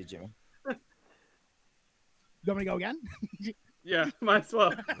 Again to you, Jimmy. You want me to go again? Yeah, might as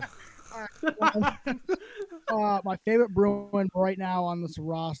well. My favorite Bruin right now on this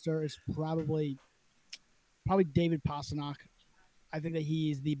roster is probably David Pasternak. I think that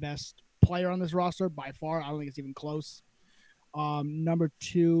he's the best player on this roster by far. I don't think it's even close. Number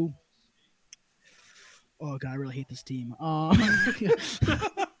 2. Oh god, I really hate this team.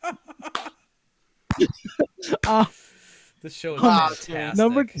 This show is Ah, fantastic.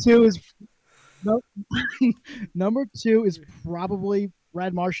 Number two is probably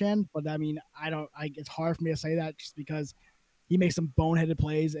Brad Marchand, but I mean, it's hard for me to say that just because he makes some boneheaded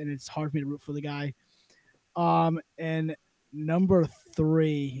plays, and it's hard for me to root for the guy. And number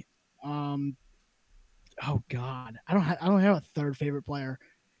 3, oh god, I don't have a third favorite player.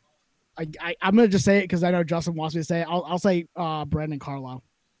 I'm gonna just say it because I know Justin wants me to say it. I'll say Brandon Carlo.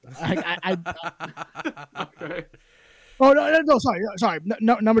 Okay. Oh no, sorry.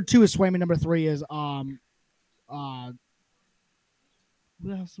 No, number 2 is Swayman. Number 3 is what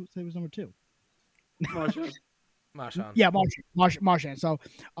else would say was number 2? Marchand. Marchand. Yeah, Marchand. So,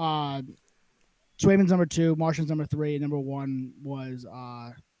 Swayman's number 2, Marchand's number 3, and number 1 was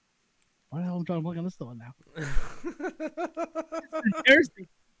what the hell? I'm trying to look on this one now.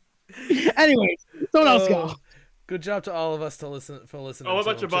 Anyway, someone else go. Good job to all of us for listening. Oh, what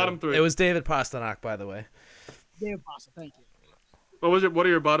to about him, your bottom too. 3? It was David Pasternak, by the way. David Pasta, thank you. What are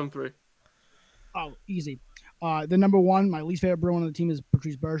your bottom 3? Oh, easy. The number 1, my least favorite Bruin on the team is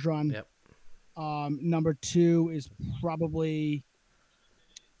Patrice Bergeron. Yep. Number 2 is probably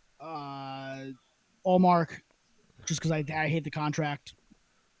Allmark, just because I hate the contract.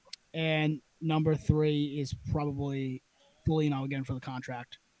 And number 3 is probably Foligno again for the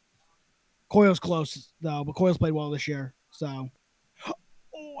contract. Coyle's close though, but Coyle's played well this year. So,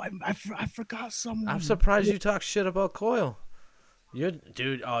 I forgot someone. I'm surprised you talk shit about Coyle.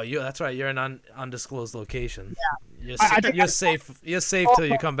 That's right. You're in undisclosed location. Yeah. You're safe. You're safe till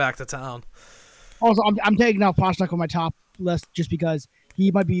you come back to town. Also, I'm taking out Pasternak on my top list just because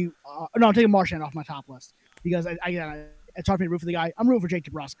he might be. No, I'm taking Marchand off my top list because it's hard for me to root for the guy. I'm rooting for Jake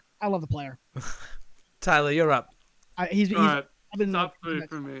DeBrusk. I love the player. Tyler, you're up. He's All right. I've been Top 3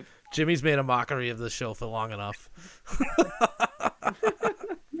 for me. Jimmy's made a mockery of this show for long enough. You guys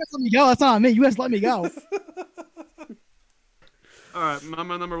let me go. That's not on me. You guys let me go. All right,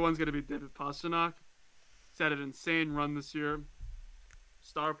 my number 1's going to be David Pasternak. He's had an insane run this year.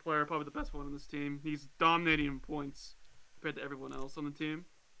 Star player, probably the best one on this team. He's dominating in points compared to everyone else on the team.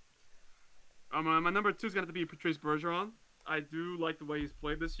 My number 2 is going to be Patrice Bergeron. I do like the way he's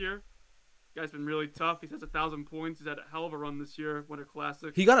played this year. Guy's been really tough. He has 1,000 points. He's had a hell of a run this year. Winter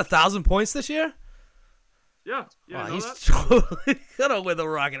Classic. He got 1,000 points this year? Yeah. Wow, Know he's that? totally gonna win the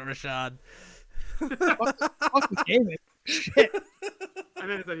Rocket, Rashad. Shit. I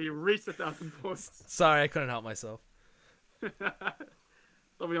meant that he reached 1,000 points. Sorry, I couldn't help myself.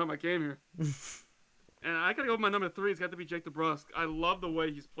 Throw me on my game here. And I gotta go with my number 3. It's got to be Jake DeBrusk. I love the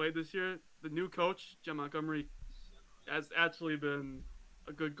way he's played this year. The new coach, Jim Montgomery, has actually been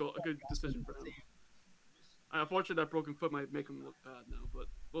a good decision for him. Unfortunately, that broken foot might make him look bad now, but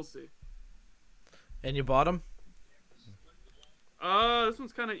we'll see. And you bought him? This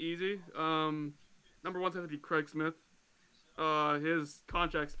one's kind of easy. Number 1's got to be Craig Smith. His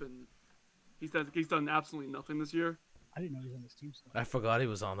contract's been he's done absolutely nothing this year. I didn't know he was on this team still. I forgot he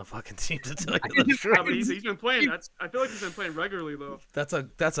was on the fucking team, to tell you the truth. Yeah, but he's been playing. I feel like he's been playing regularly though. That's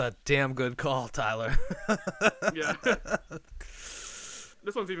a damn good call, Tyler. Yeah.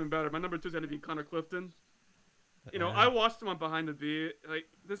 This one's even better. My number 2's going to be Connor Clifton. You know, I watched him on Behind the Beat. Like,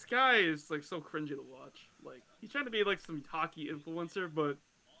 this guy is like so cringy to watch. Like, he's trying to be like some hockey influencer, but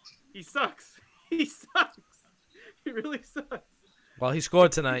he sucks. He sucks. He really sucks. Well, he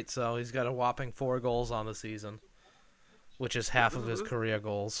scored tonight, so he's got a whopping 4 goals on the season, which is half of his career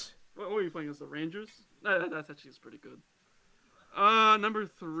goals. What were you playing against the Rangers? That's actually pretty good. Number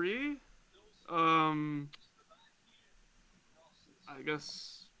 3, I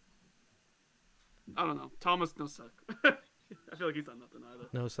guess, I don't know. Thomas Nosek. I feel like he's done nothing either.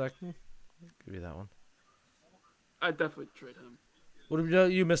 No second? Give you that one. I'd definitely trade him. What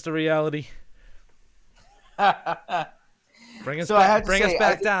about you, Mr. Reality? Bring us So I had back, to bring us say,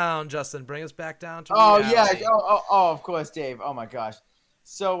 back down, Justin. Bring us back down to Oh reality. yeah. Oh, of course, Dave. Oh my gosh.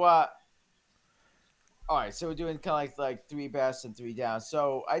 So all right. So we're doing kind of like 3 best and 3 down.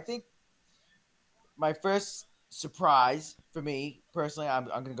 So I think my first surprise for me personally, I'm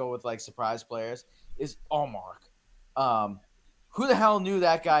gonna go with like surprise players is Allmark. Who the hell knew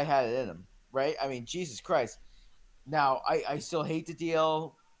that guy had it in him, right? I mean, Jesus Christ. Now I still hate the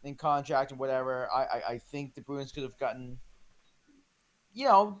deal in contract and whatever. I think the Bruins could have gotten,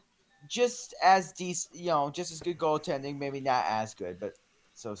 just as decent, just as good goaltending, maybe not as good, but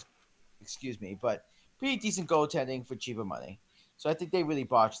excuse me, but pretty decent goaltending for cheaper money. So I think they really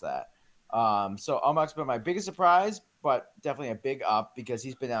botched that. So Allmark's been my biggest surprise, but definitely a big up because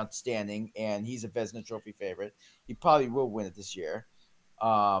he's been outstanding and he's a Vezina Trophy favorite. He probably will win it this year.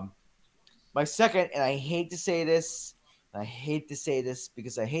 My second, and I hate to say this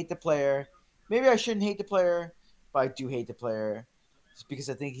because I hate the player. Maybe I shouldn't hate the player, but I do hate the player. Just because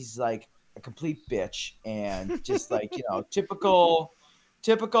I think he's like a complete bitch and just like, typical,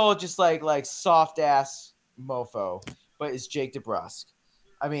 just like soft ass mofo. But it's Jake DeBrusk.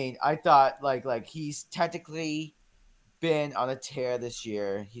 I mean, I thought like he's technically been on a tear this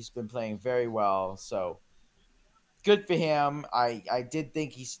year. He's been playing very well, so good for him. I did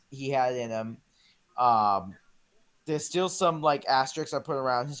think he had it in him. There's still some like asterisks I put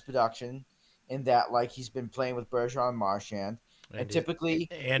around his production in that like he's been playing with Bergeron and Marchand. And typically,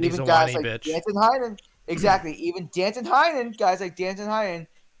 and he's even a guys whiny like bitch. Danton Heinen, exactly. Even Danton Heinen, guys like Danton Heinen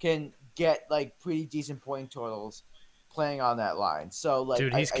can get like pretty decent point totals playing on that line. So like,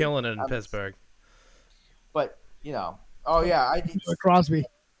 dude, he's killing it in Pittsburgh. But oh yeah, I did. Crosby.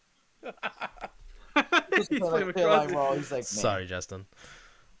 He's playing with Crosby. He's like, man. Sorry, Justin.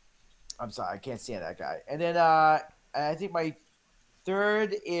 I'm sorry, I can't stand that guy. And then I think my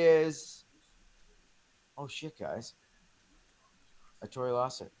third is, oh shit, guys, I totally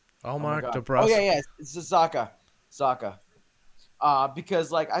lost it. Allmark, God. DeBrusk. Oh yeah, it's Zaka.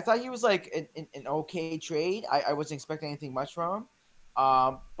 Because like I thought he was like an okay trade. I wasn't expecting anything much from him.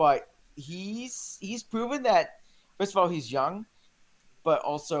 But he's proven that first of all he's young, but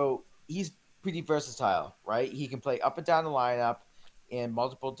also he's pretty versatile, right? He can play up and down the lineup in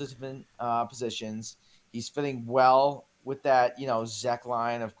multiple different positions. He's fitting well with that, Zach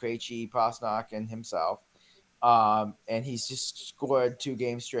line of Krejci, Pasternak, and himself. And he's just scored 2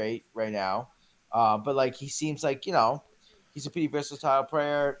 games straight right now. But like he seems like he's a pretty versatile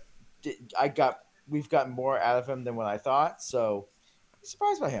player. We've gotten more out of him than what I thought, so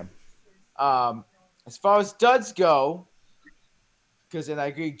surprised by him. As far as duds go, because and I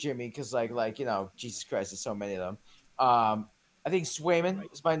agree, Jimmy, because Jesus Christ, there's so many of them. I think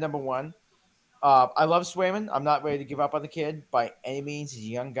Swayman is my number one. I love Swayman. I'm not ready to give up on the kid by any means. He's a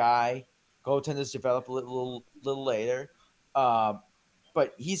young guy. Goaltenders develop a little later,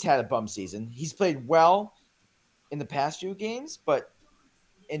 but he's had a bum season. He's played well in the past few games, but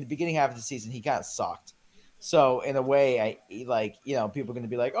in the beginning half of the season, he kind of sucked. So in a way, people are going to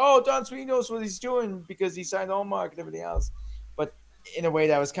be like, "Oh, Don Sweeney knows what he's doing because he signed Allmark and everything else." But in a way,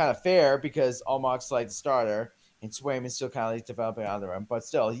 that was kind of fair because Allmark's like the starter, and Swayman's still kind of like developing under him. But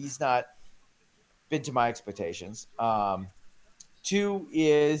still, he's not been to my expectations. 2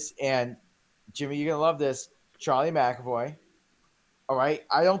 is, and Jimmy, you're gonna love this, Charlie McAvoy. All right,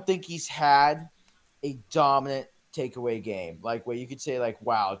 I don't think he's had a dominant takeaway game, like where you could say like,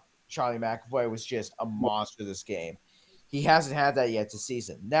 "Wow, Charlie McAvoy was just a monster this game." He hasn't had that yet this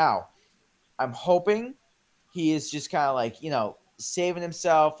season. Now, I'm hoping he is just kind of like saving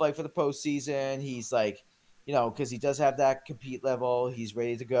himself like for the postseason. He's like, because he does have that compete level. He's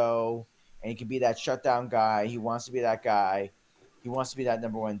ready to go, and he can be that shutdown guy. He wants to be that guy. He wants to be that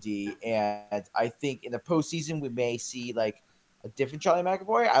number 1 D. And I think in the postseason we may see like a different Charlie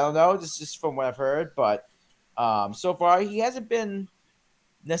McAvoy. I don't know. This is just from what I've heard, but so far he hasn't been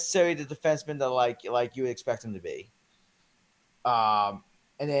necessarily the defenseman that like you would expect him to be. And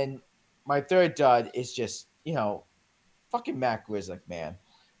then my third dud is just fucking Matt Grzelcyk, man.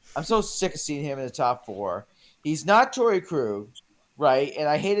 I'm so sick of seeing him in the top 4. He's not Torrey Krug, right? And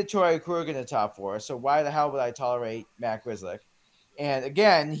I hated Torrey Krug in the top 4. So why the hell would I tolerate Matt Grzelcyk? And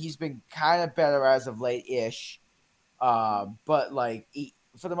again, he's been kind of better as of late-ish. But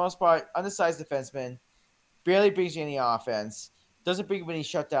for the most part, undersized defenseman, barely brings you any offense, doesn't bring you any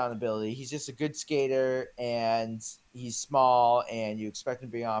shutdown ability. He's just a good skater, and he's small, and you expect him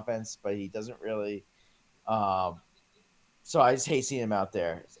to bring offense, but he doesn't really. So I just hate seeing him out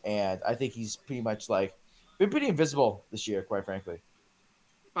there, and I think he's pretty much been pretty invisible this year, quite frankly.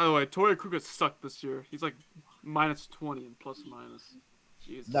 By the way, Torrey Krug has sucked this year. He's like -20 and plus minus.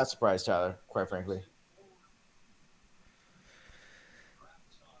 Jesus. Not surprised, Tyler, quite frankly.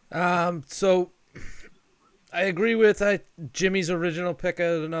 So I agree with Jimmy's original pick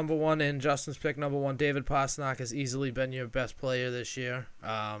of the number 1 and Justin's pick number 1. David Pasternak has easily been your best player this year.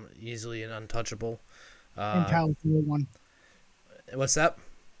 Easily and untouchable. And Tyler's number 1. What's that?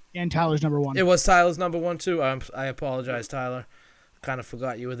 And Tyler's number 1. It was Tyler's number 1 too. I apologize, Tyler. Kind of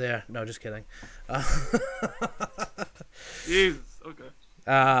forgot you were there. No, just kidding. Jesus. Okay.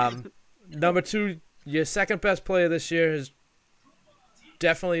 Number 2, your second best player this year has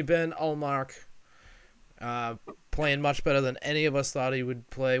definitely been Allmark. Playing much better than any of us thought he would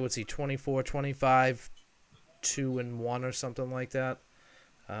play. What's he, 24, 25, 2-1 or something like that?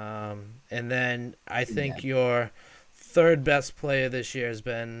 And then I think your third best player this year has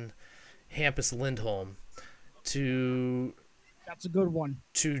been Hampus Lindholm. That's a good one.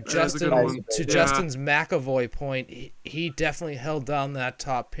 To Yeah. Justin's McAvoy point, he definitely held down that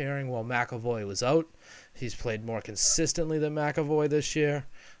top pairing while McAvoy was out. He's played more consistently than McAvoy this year.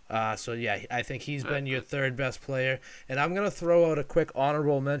 So, yeah, I think he's been your third best player. And I'm going to throw out a quick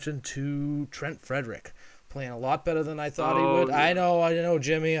honorable mention to Trent Frederick, playing a lot better than I thought he would. Yeah. I know,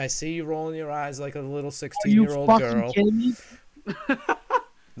 Jimmy. I see you rolling your eyes like a little Are you 16-year-old fucking girl. kidding me?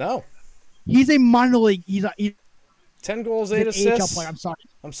 No. He's a minor league. He's 10 goals, an 8 AHL assists. player. I'm sorry.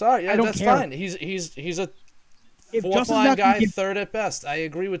 I'm sorry. Yeah, I don't that's care. fine. He's a If fourth Justin's line not gonna guy, give- third at best. I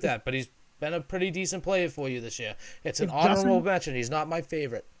agree with that, but he's been a pretty decent player for you this year. It's an If honorable Justin- mention. He's not my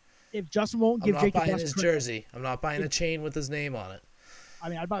favorite. If Justin won't I'm give not Jake buying DeBrusk his credit, jersey. I'm not buying a chain with his name on it. I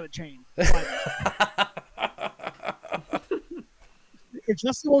mean, I'd buy the chain. But if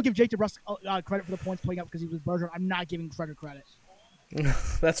Justin won't give Jake DeBrusk credit for the points putting up because he was Bergeron, I'm not giving Frederick credit.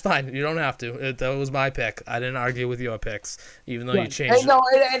 That's fine. You don't have to. That was my pick. I didn't argue with your picks, even though you Right. changed. Hey, no,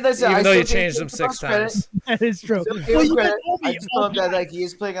 and listen, Even though you still give changed them Jake 6 DeBrusk credit. times. That is true. Still give Well, him you credit. guys told I me. just love that he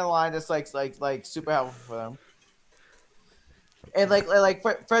is playing a line that's like super helpful for them. And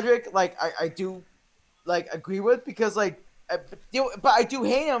Frederick, I do agree with because but I do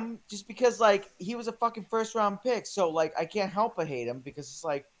hate him just because he was a fucking first round pick, so I can't help but hate him because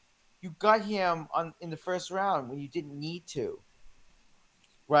it's you got him in the first round when you didn't need to.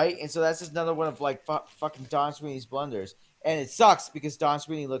 right? And so that's just another one of like fucking Don Sweeney's blunders. And it sucks because Don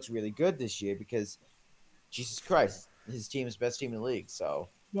Sweeney looks really good this year because Jesus Christ, his team is the best team in the league. So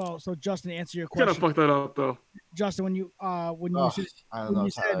Well, so Justin, to answer your Kind of question, fucked that up though. Justin, when you said, I don't when know.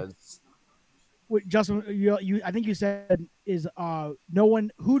 you said- Tyler. Justin, you I think you said is no one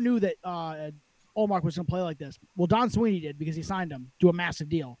who knew that Olmark was going to play like this. Well, Don Sweeney did because he signed him to a massive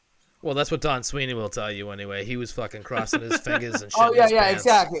deal. Well, that's what Don Sweeney will tell you anyway. He was fucking crossing his fingers and shit. Oh yeah, his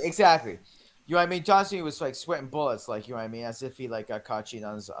pants. exactly. You know what I mean? John Cena was like sweating bullets, like you know what I mean, as if he like got caught cheating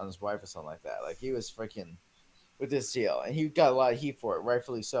on his wife or something like that. Like he was freaking with this deal, and he got a lot of heat for it,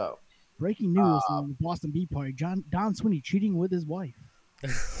 rightfully so. Breaking news from the Boston Bee Party: Don Sweeney cheating with his wife.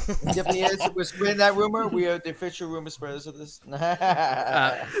 Definitely is. We're spreading that rumor. We are the official rumor spreaders of this.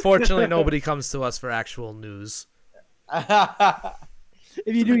 Fortunately, nobody comes to us for actual news.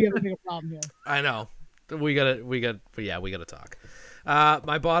 If you do, you have a bigger problem here. I know. We gotta talk.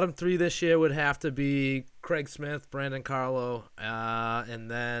 My bottom three this year would have to be Craig Smith, Brandon Carlo, and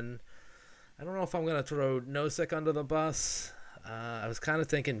then I don't know if I'm gonna throw Nosek under the bus. I was kind of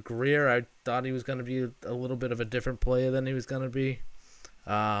thinking Greer. I thought he was gonna be a little bit of a different player than he was gonna be.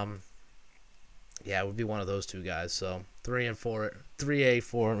 Yeah, it would be one of those two guys. So 3 and 4, 3A,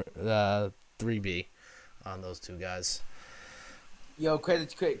 4, 3B on those two guys. Yo,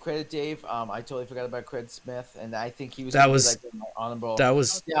 credit Dave. I totally forgot about Craig Smith, and I think he was. That gonna was- be, like, my honorable. That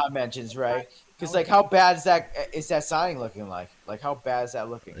was mentions, right? Because like, how bad is that signing looking like? Like, how bad is that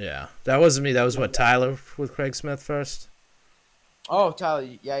looking? yeah. That wasn't me. That was what Tyler with Craig Smith first. Oh, Tyler,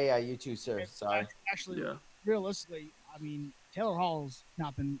 yeah, you too, sir. Sorry. Actually, Yeah. realistically, I mean, Taylor Hall's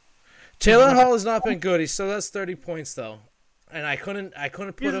not been. Taylor Hall has not been good. He still has 30 points though, and I couldn't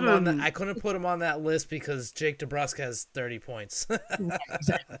put He's him on been- that. I couldn't put him on that list because Jake DeBrusque has 30 points.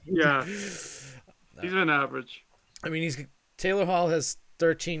 Exactly. Yeah, he's been average. I mean, Taylor Hall has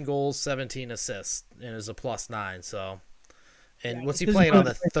 13 goals, 17 assists, and is a +9. So, and Yeah, what's he this is playing on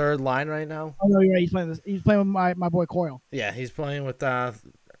good. the third line right now? Oh no, you're right. He's playing this. He's playing with my boy Coyle. Yeah, he's playing with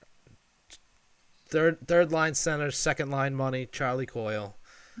third line center, second line money, Charlie Coyle.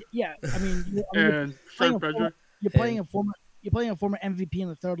 Yeah, I mean, you're And playing Fred a Frederick. you're playing a former. You're playing a former MVP in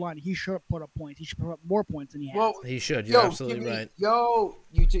the third line. He should have put up points. He should put up more points than he has. Well, He should. You're absolutely right.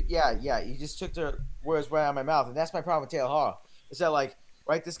 You took you just took the words right out of my mouth, and that's my problem with Taylor Hall. Is that like,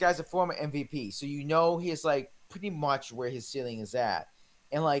 right? This guy's a former MVP, so you know he's like pretty much where his ceiling is at,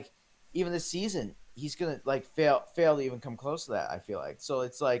 and like even this season he's gonna like fail to even come close to that. I feel like so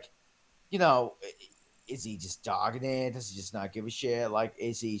it's like, you know, is he just dogging it? Does he just not give a shit? Like,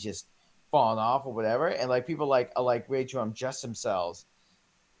 is he just falling off or whatever? And like people like are like ready to unjust themselves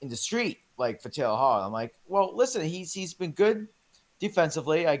in the street, like for Taylor Hall. And I'm like, well, listen, he's been good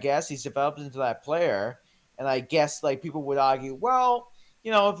defensively, I guess. He's developed into that player. And I guess like people would argue, well,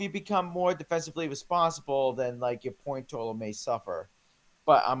 you know, if you become more defensively responsible, then like your point total may suffer.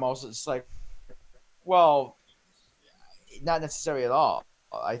 But I'm also just like, well, not necessarily at all.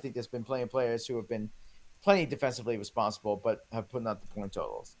 I think there's been plenty of players who have been plenty defensively responsible, but have put out the point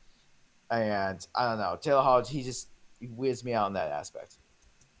totals. And I don't know, Taylor Hall, he weirds me out in that aspect.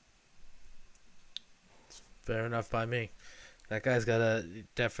 Fair enough by me. That guy's got a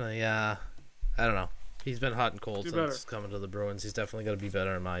definitely. I don't know. He's been hot and cold Do since better. coming to the Bruins. He's definitely got to be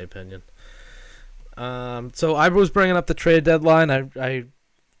better, in my opinion. So I was bringing up the trade deadline. I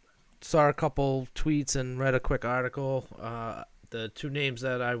saw a couple tweets and read a quick article. The two names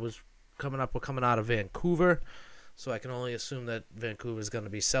that I was coming up were coming out of Vancouver, so I can only assume that Vancouver is going to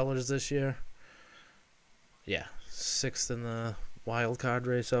be sellers this year. Yeah, 6th in the wild card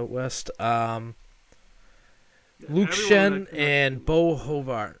race out west. Luke Everyone Shen that- and Bo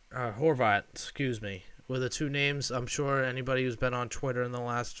Horvat, excuse me, were the two names. I'm sure anybody who's been on Twitter in the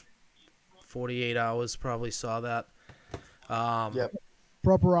last 48 hours probably saw that. Yep.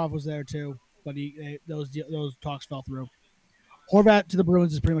 Proporov was there too, but those talks fell through. Horvat to the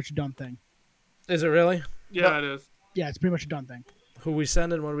Bruins is pretty much a done thing. Is it really? Yeah, it is. Yeah, it's pretty much a done thing. Who we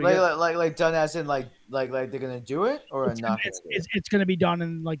sending? What do we get? Like done as in like they're gonna do it or It's not? it's going to be done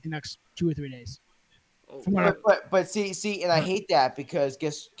in like the next 2 or 3 days. Oh, From what I- But see, and I hate that because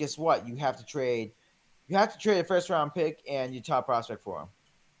guess what? You have to trade a first round pick and your top prospect for him.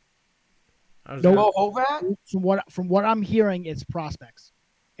 I was No. gonna- Bo Horvat? From what I'm hearing, it's prospects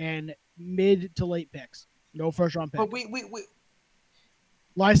and mid to late picks. No first round pick. But we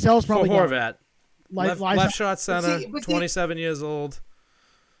Lysel's For probably gone. Horvat. Lysell- Left shot center, See, but see- 27 years old.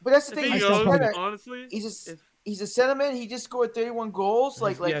 but that's the The thing. thing He's, still goes, probably- honestly, he's a centerman. He just scored 31 goals.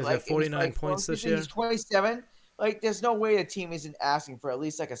 Like Yeah, he's got like 49 in his, points this season. year. He's 27. like there's no way the team isn't asking for at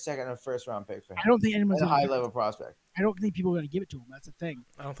least like a second or first round pick for him. I don't think anyone's And a gonna high give it. level prospect. I don't think people are going to give it to him. That's the thing.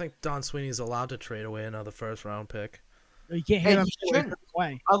 I don't think Don Sweeney's allowed to trade away another first round pick. You can't hit And him you shouldn't.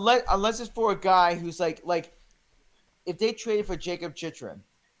 away. Unless it's for a guy who's like if they traded for Jacob Chitrin,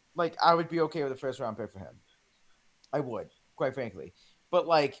 like I would be okay with a first round pick for him. I would, quite frankly. But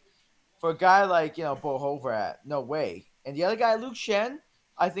like for a guy like, Bo Horvat, no way. And the other guy, Luke Shen,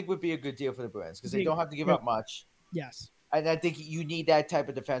 I think would be a good deal for the Bruins because they don't have to give up much. Yes. And I think you need that type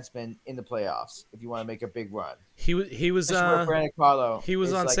of defenseman in the playoffs if you want to make a big run. He was That's where Brandon Carlo he was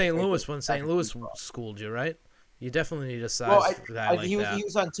is on like St. a Louis good when St. backup Louis keeper. schooled you, right? You definitely need a size Well, guy like he that.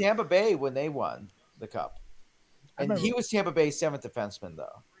 was on Tampa Bay when they won the cup. And remember. he was Tampa Bay's seventh defenseman,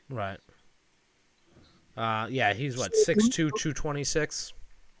 though. Right. Yeah, he's what, 6'2", 226?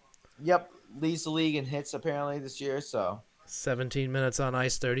 Yep, leads the league in hits apparently this year. So 17 minutes on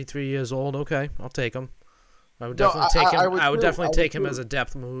ice, 33 years old. Okay, I'll take him. I would No, definitely take him. I would I would too. definitely I would take him too. as a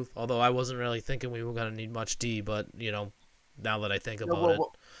depth move. Although I wasn't really thinking we were gonna need much D, but now that I think about it,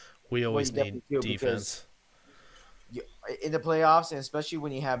 we always you need definitely do, defense. in the playoffs, and especially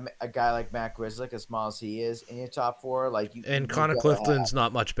when you have a guy like Matt Grzelcyk, as small as he is, in your top four, like you. And you Connor gotta Clifton's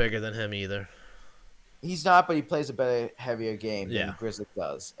not much bigger than him either. He's not, but he plays a better, heavier game Yeah. than Grzelcyk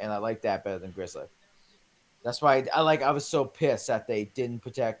does, and I like that better than Grzelcyk. That's why I was so pissed that they didn't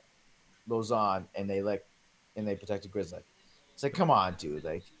protect Lozon and they protected Grzelcyk. It's like, come on, dude,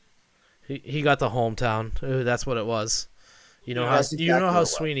 like. He got the hometown. That's what it was. You know Yeah, how that's exactly what it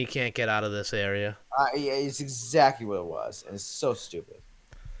was. Sweeney can't get out of this area. Yeah, it's exactly what it was, and it's so stupid.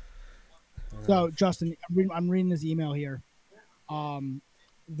 So, Justin, I'm reading this email here.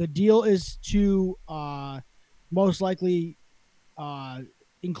 The deal is to most likely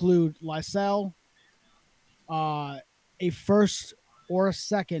include Lysell, a first or a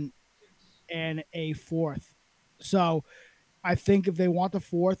second, and a fourth. So, I think if they want the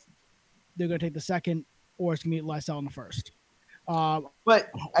fourth, they're going to take the second, or it's going to be Lysell in the first. But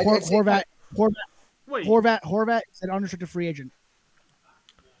Horvat Wait, is an unrestricted free agent.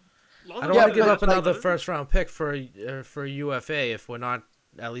 I don't Yeah, want to give but up another first round pick for a UFA if we're not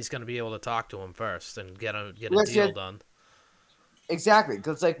at least going to be able to talk to him first and get a deal done. Exactly,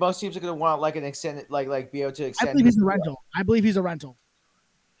 because like most teams are going to want like an extended, like be able to I extend. believe he's a rental. I believe he's a rental.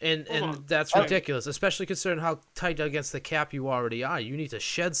 And Hold on. that's Hey. ridiculous, especially considering how tight against the cap you already are. You need to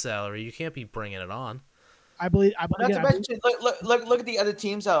shed salary. You can't be bringing it on. I believe. Not to Again, mention, look at the other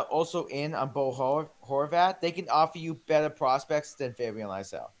teams that are also in on Bo Horvat. They can offer you better prospects than Fabian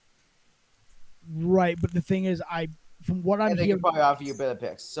Lysell, right, but the thing is, from what I'm and they hearing, can probably offer you better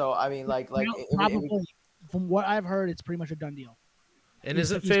picks. So I mean, probably from what I've heard, it's pretty much a done deal. And He's-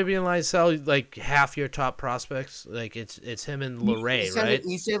 isn't he's- Fabian Lysell like half your top prospects? Like it's him and Luray, right?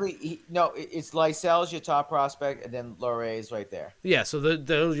 He said it's Lysell's your top prospect, and then Luray is right there. Yeah. So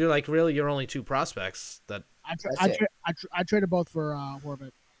you're like really you're only two prospects. That I traded both for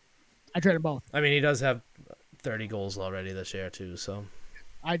Horvat. I traded both. I mean, he does have 30 goals already this year too. So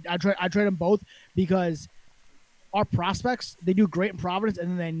I trade them both because our prospects, they do great in Providence and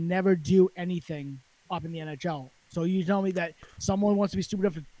then they never do anything up in the NHL. So you tell me that someone wants to be stupid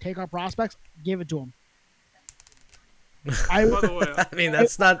enough to take our prospects, give it to them. by the way, I mean,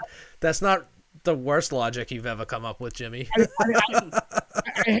 that's not the worst logic you've ever come up with, Jimmy.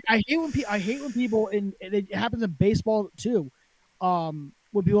 I hate when people it happens in baseball too. When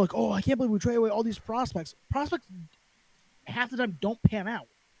people are like, oh, I can't believe we traded away all these prospects. Prospects half the time don't pan out.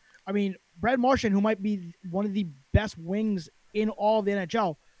 I mean, Brad Marchand, who might be one of the best wings in all of the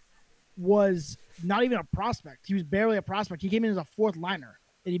NHL, was not even a prospect. He was barely a prospect. He came in as a fourth liner,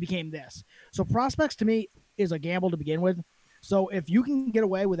 and he became this. So prospects to me is a gamble to begin with. So if you can get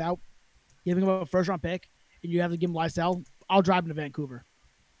away without giving him a first round pick, and you have to give him Lysell, I'll drive him to Vancouver.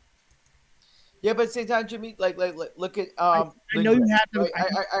 Yeah, but at the same time, Jimmy, like look at I know you Lindgren, have to. right?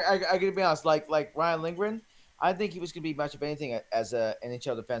 I gotta be honest. Like Ryan Lindgren, I think he was gonna be much of anything as a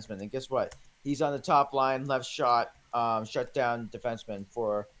NHL defenseman. And guess what? He's on the top line, left shot, shutdown defenseman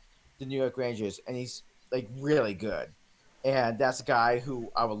for the New York Rangers, and he's like really good. And that's a guy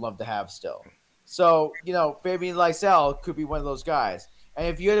who I would love to have still. So Fabian Lysell could be one of those guys. And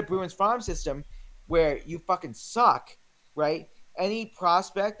if you're the Bruins farm system, where you fucking suck, right? Any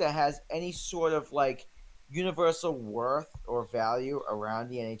prospect that has any sort of like universal worth or value around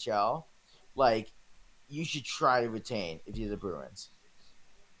the NHL, like you should try to retain if you're the Bruins.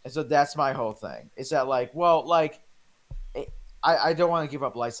 And so that's my whole thing. Is that I don't want to give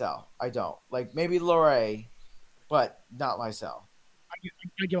up Lysell. I don't. Like maybe Luray, but not Lysell.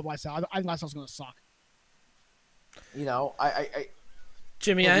 I give up Lysell. I think Lysell's going to suck.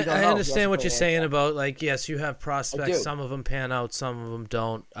 Jimmy, Well, I, we don't I know. understand what That's you're the saying answer. about, like, yes, you have do. prospects. Some of them pan out, some of them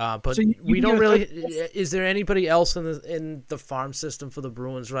don't. But So you we can don't get a really. third- Is there anybody else in the farm system for the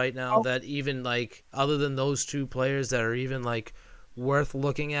Bruins right now Oh. that even, like, other than those two players that are even, like, worth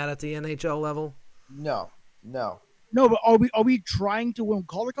looking at the NHL level? No. No, but are we trying to win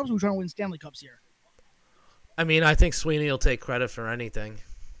Calder Cups? Or are we trying to win Stanley Cups here? I mean, I think Sweeney will take credit for anything.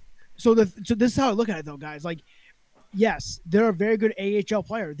 So this is how I look at it, though, guys. Like, yes, they're a very good AHL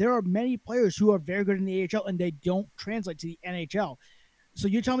player. There are many players who are very good in the AHL and they don't translate to the NHL. So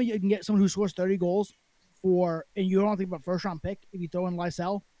you're telling me you can get someone who scores 30 goals and you don't think about first round pick if you throw in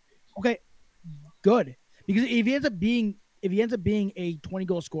Lysell? Okay, good. Because if he ends up being a 20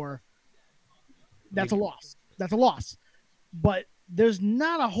 goal scorer, that's a loss. That's a loss. But there's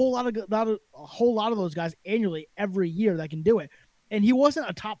not a whole lot of those guys annually every year that can do it. And he wasn't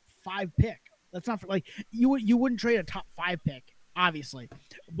a top 5 pick. That's not like you wouldn't trade a top 5 pick, obviously.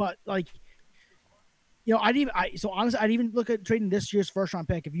 But like, I'd even look at trading this year's first round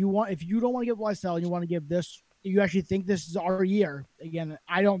pick. If you don't want to give Lysell and you want to give this, you actually think this is our year. Again,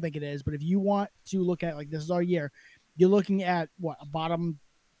 I don't think it is, but if you want to look at like this is our year, you're looking at what, a bottom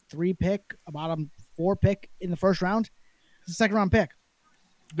 3 pick, a bottom 4 pick in the first round. It's a second round pick.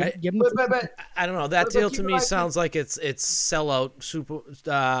 Give him But I don't know. That But deal keep to in me mind- sounds like it's sellout, super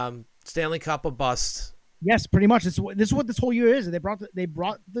Stanley Cup or bust. Yes, pretty much. This is what this whole year is. They brought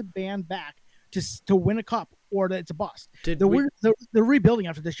the band back to win a cup, or that it's a bust. They're rebuilding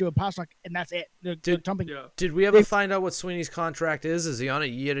after this year with Pastrnak, and that's it. They're dumping. Yeah. Did we ever find out what Sweeney's contract is? Is he on a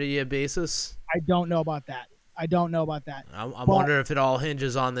year-to-year basis? I don't know about that. I'm wondering if it all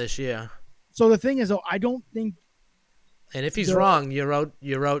hinges on this year. So the thing is, though, I don't think. And if he's wrong, you're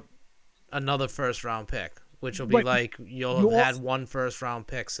out another first-round pick, which will be Right. like you'll have had one first-round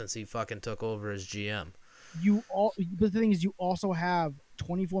pick since he fucking took over as GM. But the thing is, you also have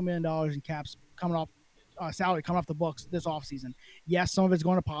 $24 million in caps coming off salary coming off the books this offseason. Yes, some of it's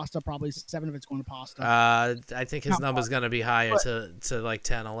going to Pasta. Probably 7 of it's going to Pasta. I think his number's going to be higher to like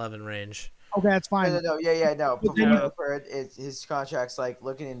 10, 11 range. Okay, that's fine. No. But For then what you- I've heard, his contract's like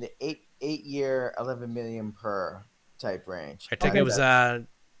looking in the 8-year, $11 million per type range. I think Okay. it was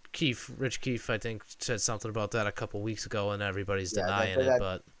Rich Keefe, I think, said something about that a couple weeks ago, and everybody's denying it.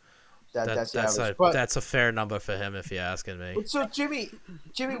 But that's the average. But- that's a fair number for him, if you're asking me. So Jimmy,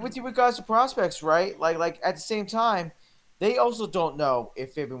 with regards to prospects, right? Like at the same time, they also don't know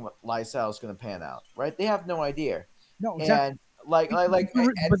if Fabian Lysell is going to pan out, right? They have no idea. No, exactly. And like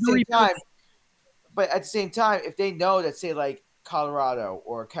at the same time, if they know that, say, like Colorado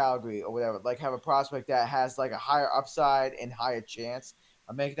or Calgary or whatever, like have a prospect that has like a higher upside and higher chance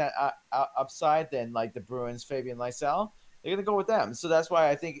of making that upside than like the Bruins, Fabian Lysell, they're gonna go with them. So that's why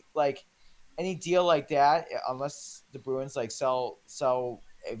I think like any deal like that, unless the Bruins like sell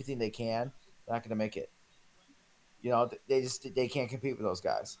everything they can, they're not gonna make it. They can't compete with those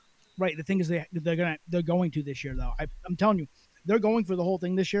guys. Right. The thing is, they're going to this year, though. I'm telling you, they're going for the whole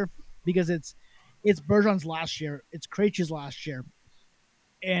thing this year because it's Bergeron's last year, it's Krejci's last year,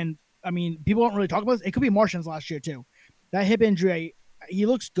 and I mean, people don't really talk about this. It could be Martian's last year too. That hip injury, he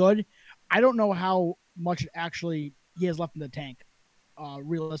looks good. I don't know how much actually he has left in the tank,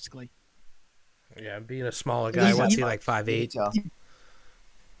 realistically. Yeah, being a smaller guy, what's he like 5'8"?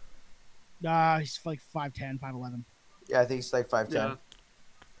 He's like 5'10", 5'11". Yeah, I think it's like 5'10".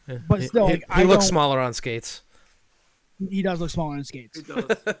 Yeah. But still, he, like, he I looks don't- smaller on skates. He does look smaller in skates. It does.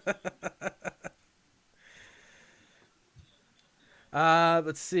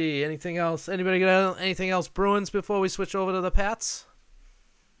 Let's see. Anything else? Anybody got anything else Bruins before we switch over to the Pats?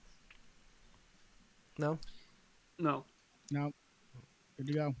 No? No. No, good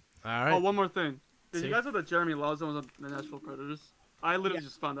to go. All right. Oh, one more thing. Did See? you guys know that Jeremy Lauzon was on the Nashville Predators? I literally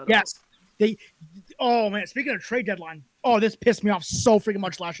just found that out. Yes. Oh man, speaking of trade deadline, this pissed me off so freaking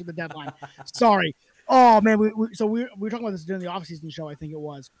much last year, the deadline. Sorry. Oh man, we were talking about this during the offseason show, I think it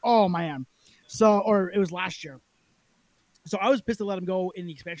was. Oh man. Or it was last year. So I was pissed to let him go in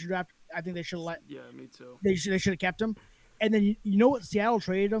the expansion draft. I think they should have Yeah, me too. they should have kept him. And then you know what Seattle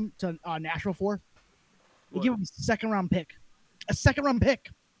traded him to Nashville for? They What? give him a second round pick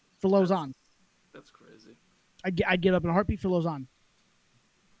for Lozon. That's crazy. I'd get up in a heartbeat for Lozon.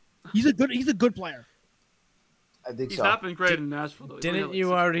 He's a good player. I think He's so. not been great in Nashville, though. He's only Didn't got, you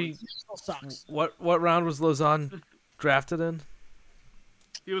 6 already? points. He still sucks. What round was Lausanne drafted in?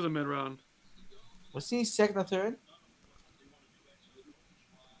 He was a mid-round. Was he second or third?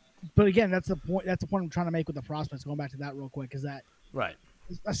 But again, that's the point. That's the point I'm trying to make with the prospects. Going back to that real quick, is that Right.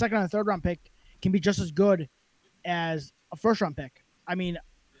 a second and a third round pick can be just as good as a first round pick. I mean,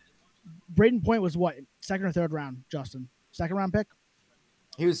 Braden Point was what, second or third round? Justin, second round pick.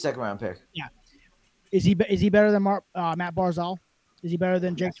 He was a second round pick. Is he better than Matt Barzal? Is he better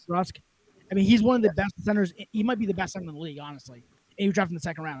than Jake Rusk? I mean, he's one of the best centers. He might be the best center in the league, honestly. And he was drafted in the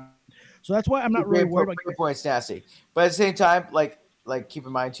second round. So that's why I'm not really worried about Good point, Stassi. But at the same time, like keep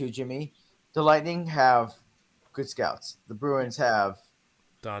in mind too, Jimmy, the Lightning have good scouts. The Bruins have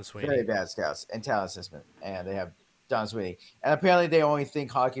Don Sweeney. very bad scouts and talent assessment, and they have Don Sweeney. And apparently, they only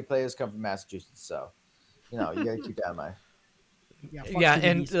think hockey players come from Massachusetts. So, you got to keep that in mind. Yeah,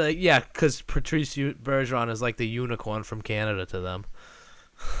 and because Patrice Bergeron is like the unicorn from Canada to them.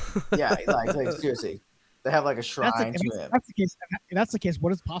 Yeah, like seriously, they have like a shrine to him. If that's the case,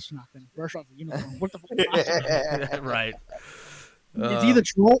 what is Pasternak then? Bergeron's a unicorn. What the fuck? Is Pasternak? Right. Is he the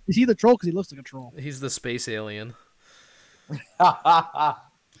troll? Is he the troll because he looks like a troll? He's the space alien.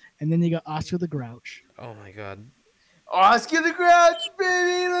 And then you got Oscar the Grouch. Oh my God. Oscar the Grouch,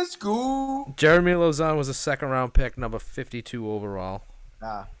 baby, let's go. Jeremy Lauzon was a second-round pick, number 52 overall.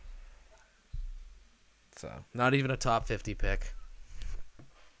 So not even a top 50 pick.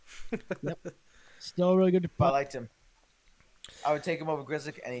 Yep. Still really good. I liked him. I would take him over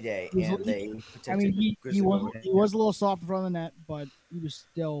Grzelcyk any day. He was a little soft in front of the net, but he was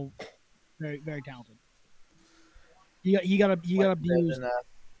still very, very talented. He got abused.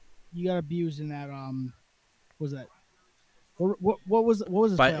 You got abused in that. What was that? What was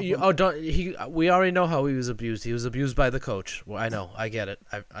his? We already know how he was abused. He was abused by the coach. Well, I know. I get it.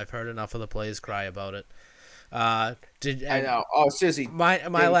 I've heard enough of the players cry about it. I know. Oh, seriously. My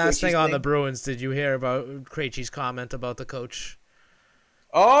last thing on the Bruins. Did you hear about Krejci's comment about the coach?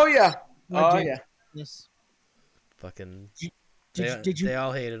 Oh yeah. Oh yeah. Yes. Fucking. They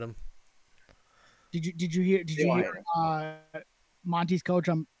all hated him. Did you hear Monty's coach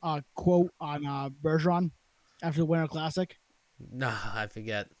quote on Bergeron after the Winter Classic? Nah, I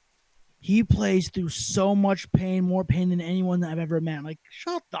forget. He plays through so much pain, more pain than anyone that I've ever met. I'm like,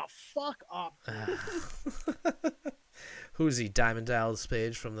 shut the fuck up. Who's he? Diamond Dallas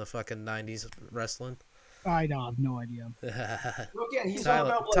Page from the fucking 90s wrestling? I have no idea. Again, he's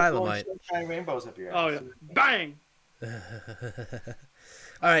Tyler, all about Tyler might. rainbows up here. Oh yeah, bang!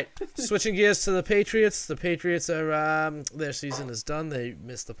 All right, switching gears to the Patriots. The Patriots are their season is done. They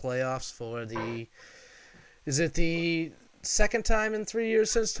missed the playoffs for the. Is it the second time in 3 years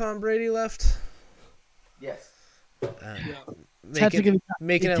since Tom Brady left? Yes. Making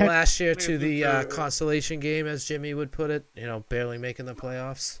it last year to the consolation game, as Jimmy would put it. Barely making the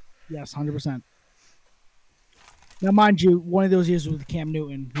playoffs. Yes, 100%. Now, mind you, one of those years was with Cam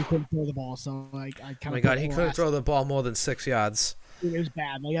Newton. He couldn't throw the ball, so I kind of. Oh my God, he couldn't throw the ball more than 6 yards. It was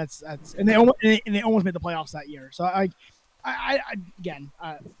bad. Like that's and they almost made the playoffs that year. So I again,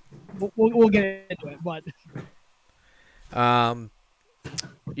 we'll get into it, but. I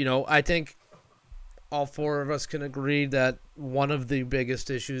think all four of us can agree that one of the biggest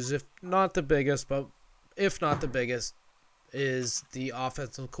issues, if not the biggest, is the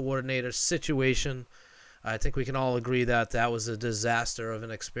offensive coordinator situation. I think we can all agree that was a disaster of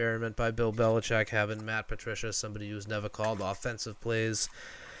an experiment by Bill Belichick, having Matt Patricia, somebody who's never called offensive plays.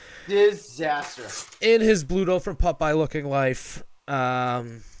 Disaster. In his Bluto from Popeye looking life.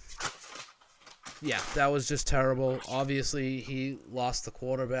 Yeah, that was just terrible. Obviously, he lost the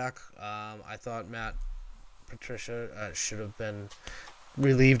quarterback. I thought Matt Patricia should have been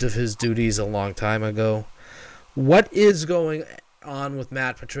relieved of his duties a long time ago. What is going on with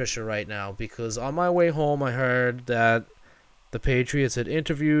Matt Patricia right now? Because on my way home, I heard that the Patriots had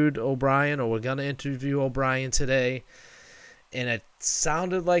interviewed O'Brien, or were going to interview O'Brien today. And it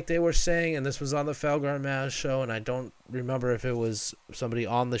sounded like they were saying, and this was on the Felgar and Maz show, and I don't remember if it was somebody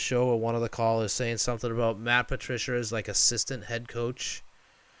on the show or one of the callers saying something about Matt Patricia as like assistant head coach.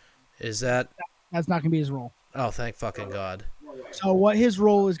 Is that? That's not going to be his role. Oh, thank fucking God. So what his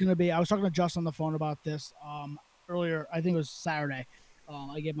role is going to be, I was talking to Justin on the phone about this earlier. I think it was Saturday.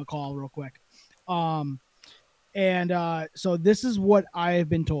 I gave him a call real quick. So this is what I have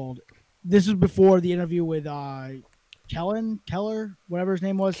been told. This is before the interview with Keller, whatever his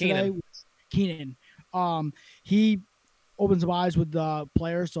name was today. Keenan. He opens some eyes with the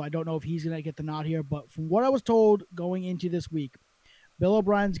players, so I don't know if he's going to get the nod here. But from what I was told going into this week, Bill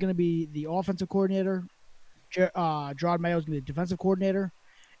O'Brien's going to be the offensive coordinator. Gerard Mayo's going to be the defensive coordinator.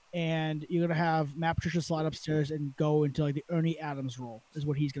 And you're going to have Matt Patricia slide upstairs and go into like the Ernie Adams role is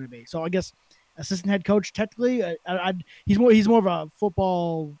what he's going to be. So I guess assistant head coach, technically, he's more of a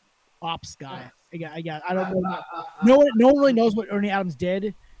football ops guy. I don't know. No one really knows what Ernie Adams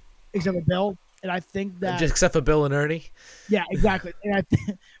did, except for Bill. And I think that just except for Bill and Ernie. Yeah, exactly. And I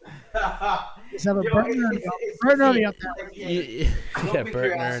think except for Bert and Ernie up there. Yeah,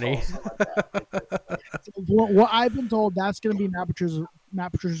 Bert and Ernie. So what I've been told, that's going to be Matt Patricia's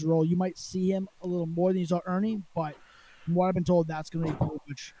Matt Patricia's role, you might see him a little more than you saw Ernie, but from what I've been told, that's going to be pretty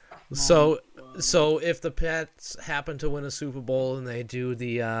much. So if the Pats happen to win a Super Bowl and they do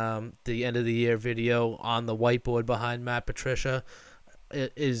the end of the year video on the whiteboard behind Matt Patricia,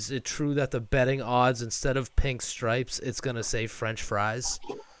 is it true that the betting odds, instead of pink stripes, it's going to say French fries?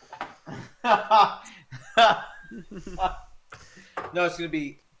 No, it's gonna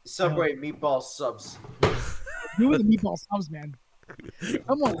be Subway meatball subs. You with the meatball subs, man.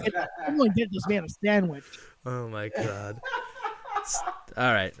 Someone get this man a sandwich. Oh my god.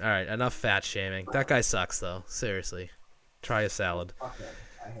 All right. Enough fat shaming. That guy sucks, though. Seriously. Try a salad. Okay,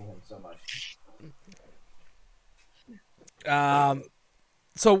 I hate him so much.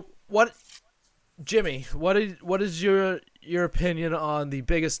 So what, Jimmy? What is your opinion on the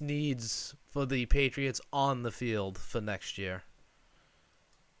biggest needs for the Patriots on the field for next year?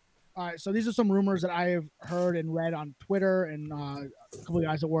 All right, so these are some rumors that I have heard and read on Twitter, and a couple of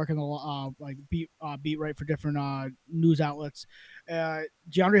guys that work in the beat right for different news outlets.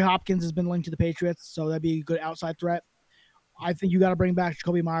 DeAndre Hopkins has been linked to the Patriots, so that'd be a good outside threat. I think you got to bring back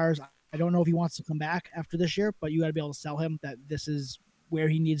Jacoby Myers. I don't know if he wants to come back after this year, but you got to be able to sell him that this is where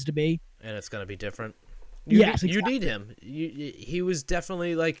he needs to be. And it's going to be different. Yes, You need him. He was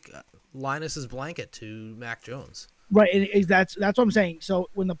definitely like Linus's blanket to Mac Jones. Right, and that's what I'm saying. So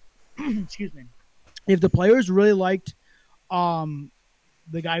when the excuse me, if the players really liked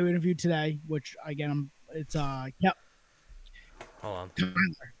the guy who interviewed today, which again it's yep. Hold on.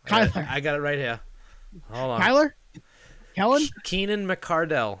 Kyler. I got it right here. Hold on. Kyler? Kellen? Keenan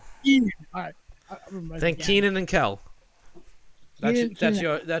McCardell. Keenan. All right. Think Keenan and Kel. Keenan.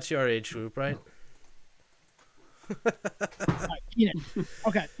 That's your age group, right? All right, Keenan.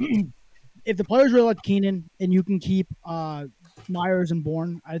 Okay. If the players really like Keenan and you can keep Myers and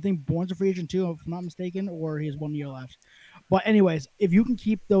Bourne, I think Bourne's a free agent too, if I'm not mistaken, or he has 1 year left. But anyways, if you can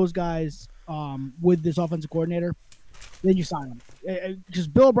keep those guys with this offensive coordinator, then you sign him.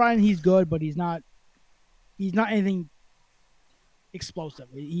 Just Bill O'Brien, he's good, but he's not anything explosive.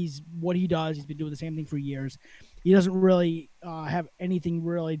 He's what he does. He's been doing the same thing for years. He doesn't really have anything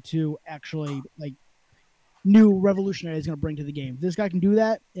really to actually like new revolutionary he's going to bring to the game. If this guy can do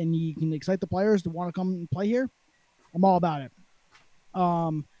that and he can excite the players to want to come and play here, I'm all about it.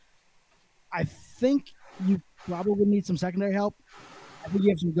 I think you probably would need some secondary help. I think you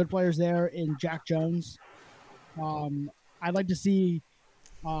have some good players there in Jack Jones. I'd like to see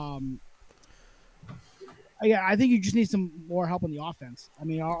I think you just need some more help on the offense. I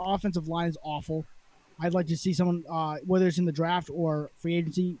mean, our offensive line is awful. I'd like to see someone, whether it's in the draft or free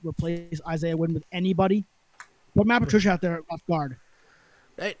agency, replace Isaiah Wynn with anybody. Put Matt Patricia out there at left guard.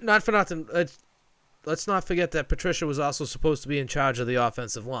 Hey, not for nothing. Let's not forget that Patricia was also supposed to be in charge of the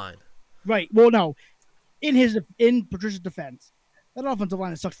offensive line. Right. Well, no. In Patricia's defense, that offensive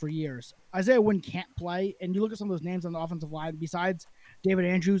line has sucked for years. Isaiah Wynn can't play, and you look at some of those names on the offensive line besides David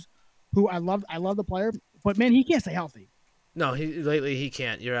Andrews, who I love the player, but man, he can't stay healthy. No, lately he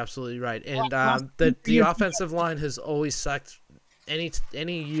can't. You're absolutely right. And the offensive line has always sucked.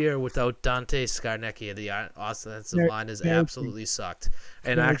 Any year without Dante Scarnecchia, the offensive line has absolutely sucked.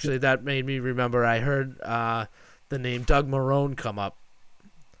 And actually, that made me remember I heard the name Doug Marrone come up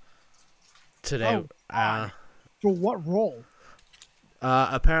today. For what role?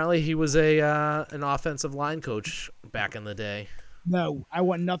 Apparently, he was an offensive line coach back in the day. No, I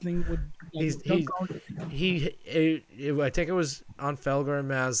want nothing with. I think it was on Felger and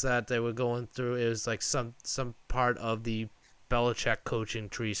Maz that they were going through. It was like some part of the Belichick coaching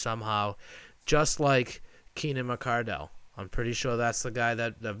tree somehow, just like Keenan McCardell. I'm pretty sure that's the guy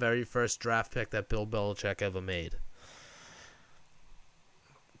that the very first draft pick that Bill Belichick ever made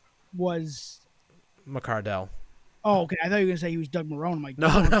was McCardell. Oh, okay. I thought you were gonna say he was Doug Marrone. I'm like, no,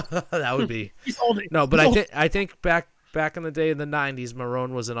 that would be he's old. No, but I think back in the day in the '90s,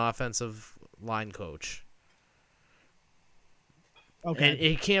 Marrone was an offensive line coach. Okay, and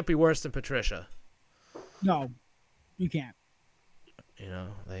he can't be worse than Patricia. No, you can't. You know,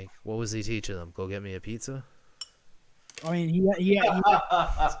 like, what was he teaching them? Go get me a pizza? I mean, he had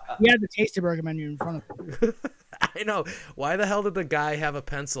the Tasty Burger menu in front of him. I know. Why the hell did the guy have a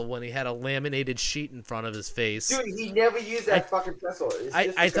pencil when he had a laminated sheet in front of his face? Dude, he never used that fucking pencil.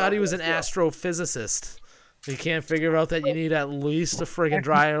 I thought he was an astrophysicist. You can't figure out that you need at least a friggin'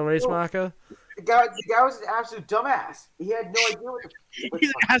 dry erase marker? The guy was an absolute dumbass. He had no idea what He's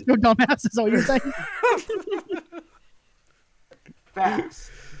an astro dumbass, is what you're saying? Facts.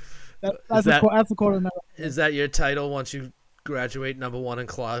 That's the quote of the Is that your title once you graduate number one in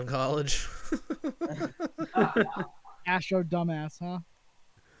college? Astro dumbass, huh?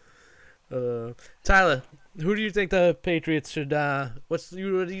 Tyler, who do you think the Patriots should? What do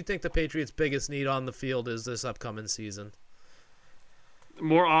you think the Patriots' biggest need on the field is this upcoming season?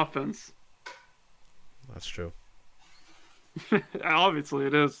 More offense. That's true. Obviously,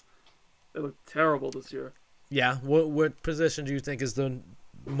 it is. They look terrible this year. Yeah. What position do you think is the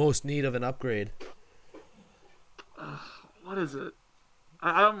most need of an upgrade? What is it?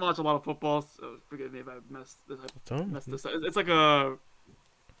 I don't watch a lot of football, so forgive me if I messed this up. Don't. It's like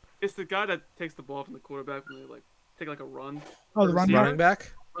it's the guy that takes the ball from the quarterback when they take like a run. Oh, the Running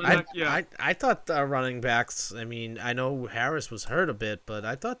back? Yeah. I thought the running backs, I mean, I know Harris was hurt a bit, but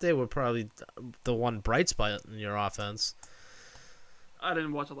I thought they were probably the one bright spot in your offense. I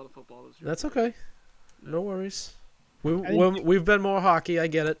didn't watch a lot of football this year. That's okay. No worries. We've been more hockey. I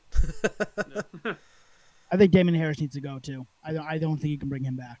get it. I think Damon Harris needs to go too. I don't think you can bring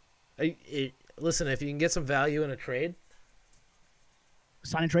him back. Listen, if you can get some value in a trade.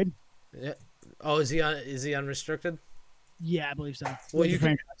 Sign and trade? Yeah. Oh, is he unrestricted? Yeah, I believe so. Well, you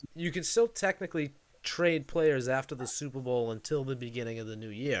can still technically trade players after the Super Bowl until the beginning of the new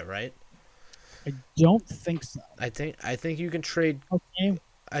year, right? I don't think so. I think you can trade. Okay.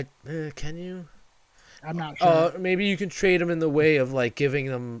 Can you? I'm not sure. Maybe you can trade them in the way of like giving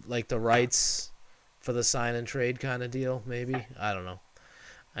them like the rights for the sign and trade kind of deal. Maybe, I don't know.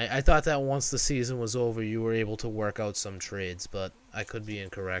 I thought that once the season was over, you were able to work out some trades, but I could be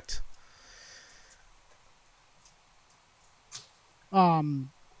incorrect. So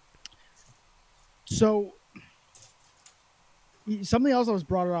something else that was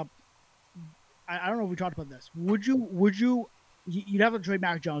brought up. I don't know if we talked about this. Would you? You'd have to trade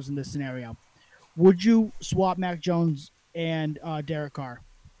Mac Jones in this scenario. Would you swap Mac Jones and Derek Carr?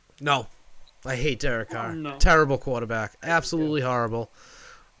 No, I hate Derek Carr. No. Terrible quarterback. Absolutely horrible.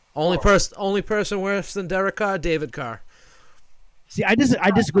 Only person worse than Derek Carr, David Carr. See, I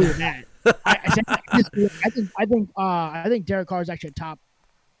disagree with that. I think Derek Carr is actually a top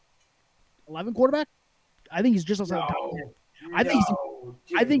 11 quarterback. I think he's just outside the top 10.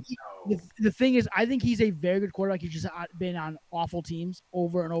 I think the thing is, I think he's a very good quarterback. He's just been on awful teams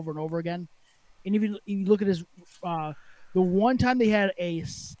over and over and over again. And if you look at his, the one time they had he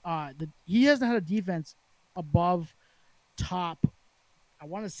hasn't had a defense above top. I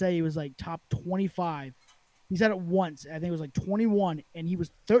want to say it was like top 25. He's had it once. I think it was like 21, and he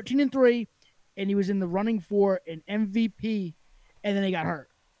was 13-3, and he was in the running for an MVP, and then he got hurt.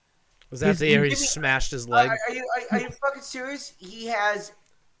 Was that the year he smashed his leg? Are you fucking serious? He has,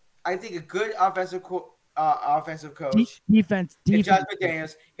 I think, a good offensive coach. Defense. Josh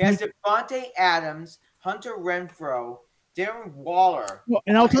McDaniels. He has Devontae Adams, Hunter Renfrow, Darren Waller. Well,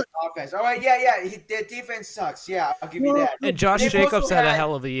 and I'll tell offense. All right, yeah. Their defense sucks. Yeah, I'll give you that. And Josh Jacobs had a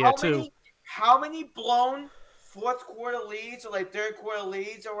hell of a year too. How many blown fourth quarter leads or like third quarter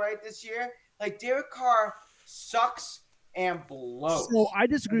leads? All right, this year, like Derek Carr sucks and blows. So I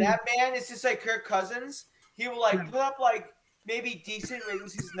disagree. That man is just like Kirk Cousins. He will like put up like maybe decent regular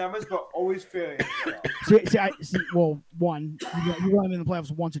season numbers, but always failing. Well, one, you won him in the playoffs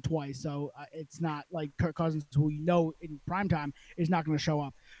once or twice, so it's not like Kirk Cousins, who you know in primetime is not going to show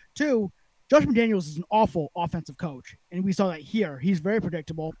up. Two, Josh McDaniels is an awful offensive coach, and we saw that here. He's very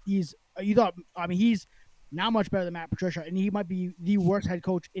predictable. He's not much better than Matt Patricia, and he might be the worst head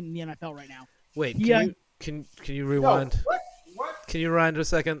coach in the NFL right now. Wait, can you rewind? No, what? Can you rewind a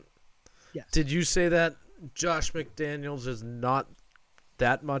second? Yes. Did you say that Josh McDaniels is not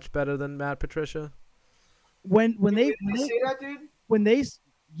that much better than Matt Patricia? When they say that, dude?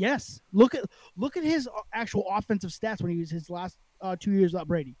 Yes. Look at his actual offensive stats when he was his last 2 years without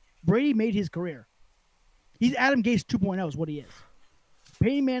Brady. Brady made his career. He's Adam Gase 2.0 is what he is.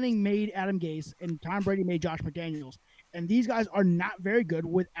 Peyton Manning made Adam Gase, and Tom Brady made Josh McDaniels. And these guys are not very good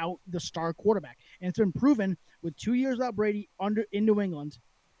without the star quarterback. And it's been proven with 2 years without Brady in New England,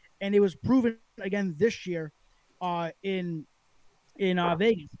 and it was proven again this year in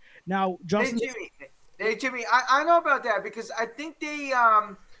Vegas. Now, Justin, Jimmy, I know about that because I think they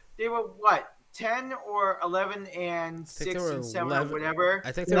were what 10 or 11 and 6 and 7 or whatever.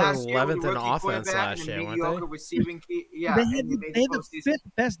 I think they were 11th in offense last year, weren't they? Receiving key, yeah, they had the fifth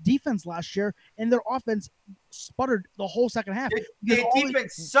best defense last year, and their offense sputtered the whole second half. Their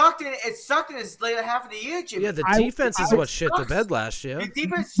defense sucked, and it sucked in its later half of the year, Jimmy. Yeah, the defense is what shit the bed last year. The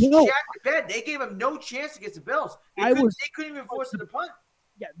defense jacked the bed. They gave him no chance against the Bills. They couldn't even force the punt.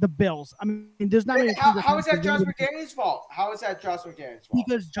 Yeah, the Bills. I mean, there's not many. How is that Josh McDaniels' fault? How is that Josh McDaniels' fault?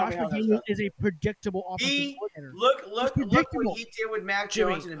 Because Josh McDaniels is a predictable offensive coordinator. Look what he did with Mac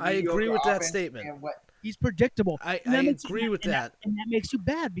Jones. Jimmy, I agree with that statement. He's predictable. I And that makes you agree bad, with and that. and that makes you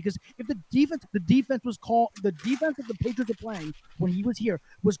bad because if the defense that the Patriots are playing when he was here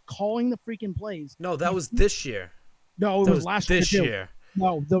was calling the freaking plays. No, that was this year. No, it That was was last this year. Too. year.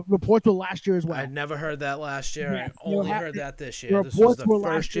 No, the reports were last year as well. I never heard that last year. Yeah, I you'll only have heard to- that this the year. This was reports the were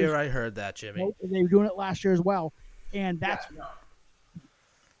last first year year's- I heard that, Jimmy. Nope, they were doing it last year as well, and that's.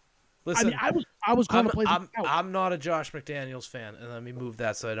 Listen, I was calling I'm, the plays I'm, out. I'm not a Josh McDaniels fan, and let me move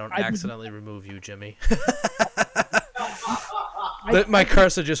that so I don't I think- accidentally remove you, Jimmy. My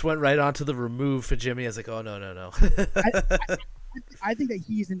cursor just went right onto the remove for Jimmy. I was like, oh no. I think that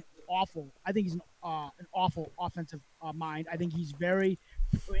he's an awful. I think he's an awful offensive mind. I think he's very.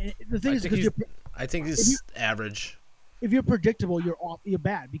 The thing is, because I think he's average. if you're predictable, you're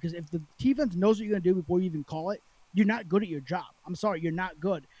bad because if the defense knows what you're going to do before you even call it, you're not good at your job. I'm sorry, you're not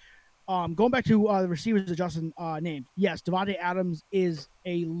good. Going back to the receivers that Justin named, yes, Devontae Adams is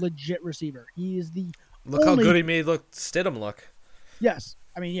a legit receiver. He is the Look how good he made Stidham look. Yes,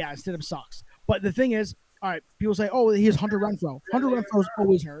 I mean Stidham sucks. But the thing is, all right, people say, oh, he has Hunter Renfrow. Hunter Renfrow's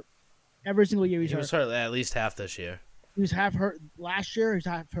always hurt. Every single year He was hurt at least half this year. He was half hurt last year. He's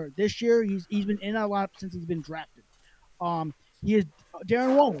half hurt this year. He's been in a lot since he's been drafted. He is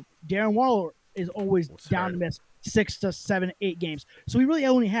Darren Waller. Darren Waller is always down to miss 6 to 7, 8 games. So he really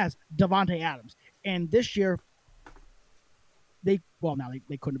only has Devontae Adams. And this year, they couldn't have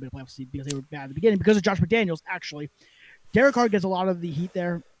been a playoff seed because they were bad at the beginning because of Josh McDaniels. Actually, Derek Carr gets a lot of the heat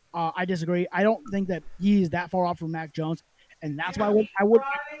there. I disagree. I don't think that he's that far off from Mac Jones, and that's why I would.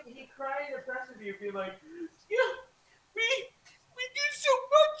 He cried in the press interview, being like, "Yeah, we do so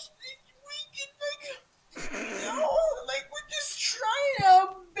much. We can we're just trying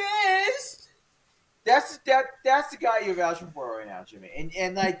our best." That's the guy you're vouching for right now, Jimmy,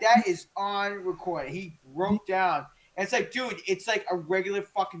 and like that is on recording. He broke down, and it's like, dude, it's like a regular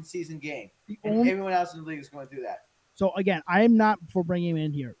fucking season game, and everyone else in the league is going to do that. So again, I am not for bringing him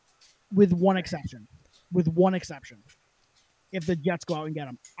in here, with one exception. If the Jets go out and get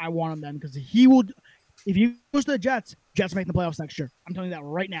him, I want him then because he will. If he goes to the Jets make the playoffs next year. I'm telling you that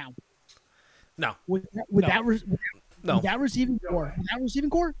right now. No. With that receiving core,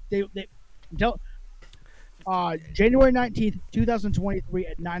 they until January 19th, 2023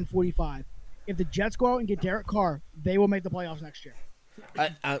 at 9:45. If the Jets go out and get Derek Carr, they will make the playoffs next year.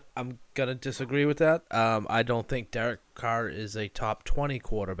 I'm gonna disagree with that. I don't think Derek Carr is a top 20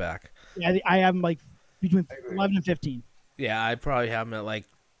 quarterback. Yeah, I have him like between 11 and 15. Yeah, I probably have him at like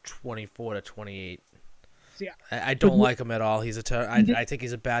 24 to 28. So, yeah. I don't like him at all. He's I think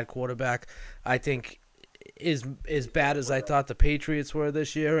he's a bad quarterback. I think as bad as I thought the Patriots were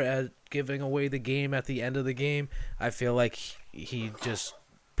this year at giving away the game at the end of the game, I feel like he just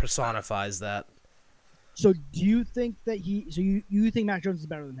personifies that. So do you think that you think Mac Jones is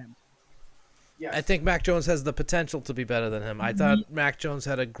better than him? Yes. I think Mac Jones has the potential to be better than him. I thought Mac Jones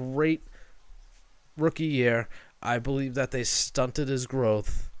had a great rookie year. I believe that they stunted his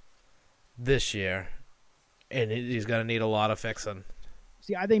growth this year, and he's going to need a lot of fixing.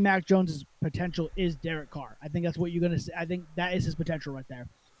 See, I think Mac Jones' potential is Derek Carr. I think that's what you're going to say. I think that is his potential right there.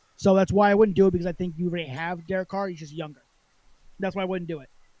 So that's why I wouldn't do it because I think you already have Derek Carr. He's just younger. That's why I wouldn't do it.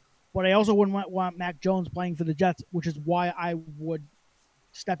 But I also wouldn't want Mac Jones playing for the Jets, which is why I would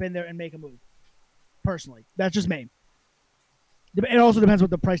step in there and make a move. Personally, that's just me. It also depends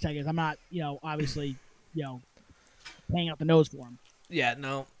what the price tag is. I'm not, obviously, paying out the nose for him. Yeah,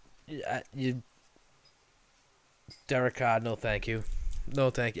 no. Derek Carr, no thank you. No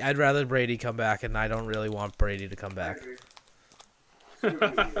thank you. I'd rather Brady come back, and I don't really want Brady to come back.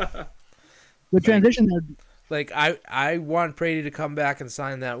 Good transition there. Like, I want Brady to come back and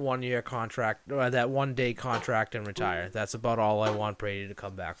sign that 1-year contract, or that 1-day contract and retire. That's about all I want Brady to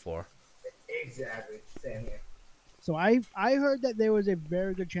come back for. Exactly. Same here. So I heard that there was a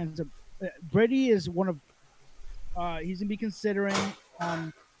very good chance of Brady is one of he's gonna be considering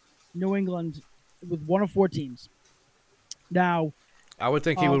New England with one of 4 teams. Now, I would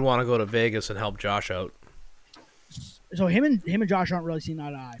think he would want to go to Vegas and help Josh out. so him and Josh aren't really seeing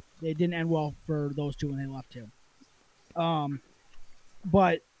eye to eye. They didn't end well for those two when they left too.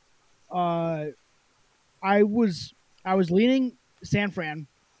 But I was leaning San Fran.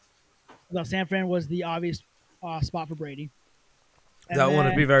 Well, San Fran was the obvious spot for Brady. And That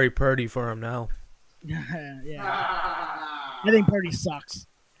wouldn't be very Purdy for him now. Yeah, I think Purdy sucks.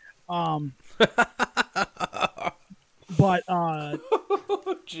 But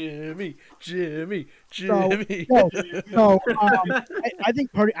Jimmy. I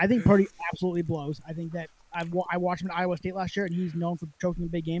think Purdy absolutely blows. I think that I watched him at Iowa State last year, and he's known for choking in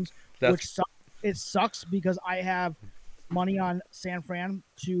big games, which sucks. It sucks because I have money on San Fran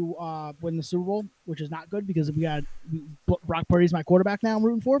to win the Super Bowl, which is not good because we got Brock Purdy's my quarterback now. I'm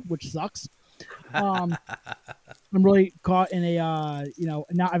rooting for, which sucks. I'm really caught in a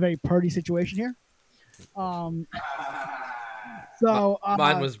not a very Purdy situation here. So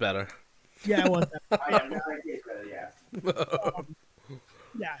Mine was better. Yeah, it was. I have no idea, yeah.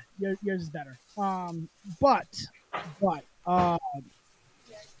 Yeah, yours is better. But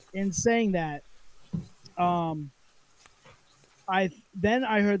in saying that, I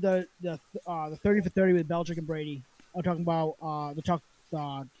heard the 30 for 30 with Belichick and Brady. I'm talking about the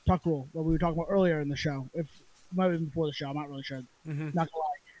tuck rule that we were talking about earlier in the show. If it might have been before the show, I'm not really sure. Not gonna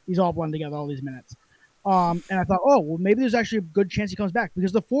lie, these all blend together all these minutes. And I thought, oh well, maybe there's actually a good chance he comes back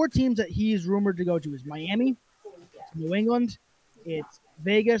because the 4 teams that he's rumored to go to is Miami, New England, it's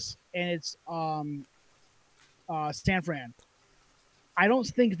Vegas, and it's San Fran. I don't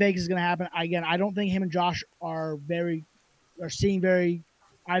think Vegas is going to happen. Again, I don't think him and Josh are seeing very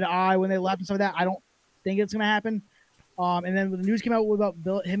eye to eye when they left and stuff like that. I don't think it's going to happen. And then when the news came out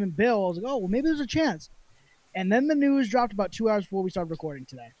about him and Bill, I was like, oh, well, maybe there's a chance. And then the news dropped about 2 hours before we started recording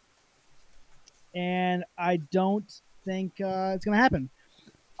today. And I don't think it's going to happen.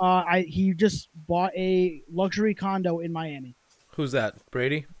 He just bought a luxury condo in Miami. Who's that?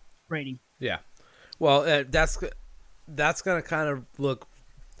 Brady? Brady. Yeah. Well, that's going to kind of look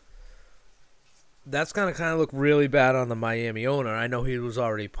really bad on the Miami owner. I know he was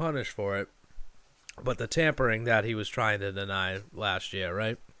already punished for it, but the tampering that he was trying to deny last year,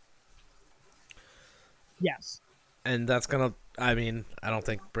 right? Yes. And that's going to, I mean, I don't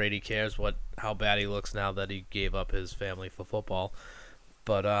think Brady cares how bad he looks now that he gave up his family for football.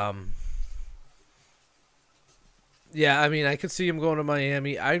 But, yeah, I mean, I could see him going to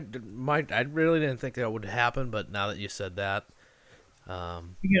Miami. I really didn't think that would happen, but now that you said that,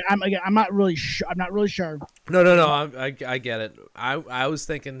 I'm not really sure. I'm not really sure. No. I get it. I was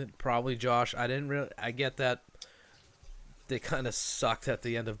thinking probably Josh. I get that they kind of sucked at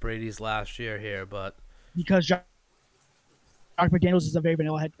the end of Brady's last year here, but because Josh McDaniels is a very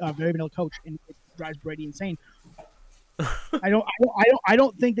vanilla coach, and it drives Brady insane. I don't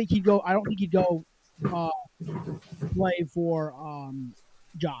think that he'd go. I don't think he'd go play for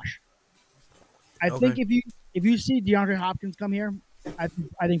Josh. I think if you see DeAndre Hopkins come here, I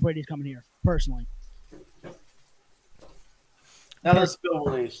think Brady's coming here personally. Unless Bill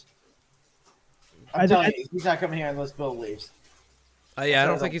leaves. I'm telling you, he's not coming here unless Bill leaves. Yeah, I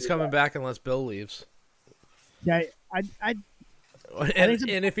don't think he's coming back unless Bill leaves. Yeah,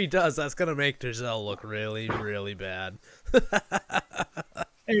 and if he does, that's gonna make Giselle look really, really bad.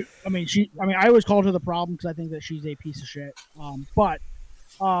 I always called her the problem because I think that she's a piece of shit.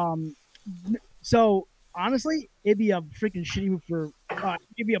 So honestly, it'd be a freaking shitty move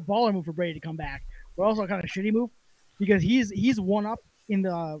it'd be a baller move for Brady to come back, but also a kind of shitty move because he's one up in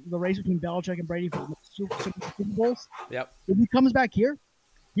the race between Belichick and Brady for the Super Bowls. Yep. If he comes back here,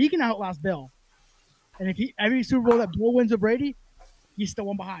 he can outlast Bill. And if every Super Bowl that Bill wins with Brady, he's still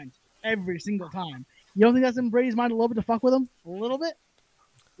one behind every single time. You don't think that's in Brady's mind a little bit to fuck with him? A little bit?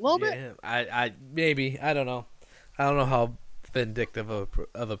 A little bit? I maybe. I don't know. I don't know how vindictive of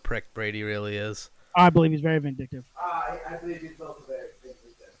a prick Brady really is. I believe he's very vindictive. I believe he's both very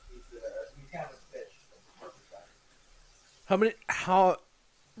vindictive. He's kind of a bitch.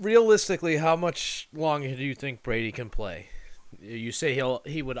 Realistically, how much longer do you think Brady can play? You say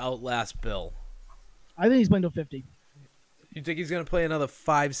he would outlast Bill. I think he's playing till 50. You think he's going to play another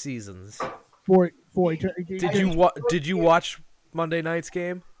 5 seasons? Did you watch Monday night's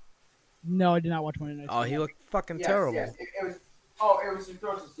game? No, I did not watch Monday night. Oh, he looked fucking terrible. Yes. It was a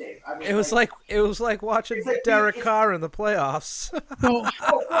Dortmund game. I mean, it was like watching Derek Carr in the playoffs.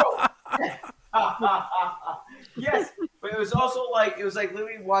 Yes, but it was also like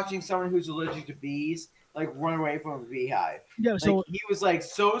literally watching someone who's allergic to bees like run away from a beehive. Yeah, so he was like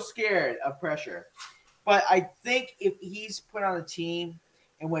so scared of pressure. But I think if he's put on a team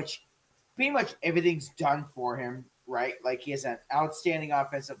in which pretty much everything's done for him, right? Like he has an outstanding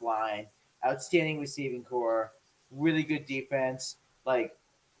offensive line, outstanding receiving core, really good defense. Like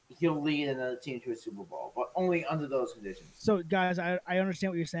he'll lead another team to a Super Bowl, but only under those conditions. So, guys, I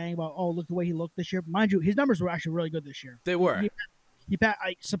understand what you're saying about look the way he looked this year. Mind you, his numbers were actually really good this year. They were.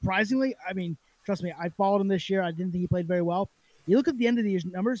 Surprisingly, I mean, trust me, I followed him this year. I didn't think he played very well. You look at the end of the year's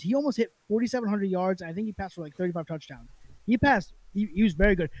numbers, he almost hit 4,700 yards. I think he passed for like 35 touchdowns. He was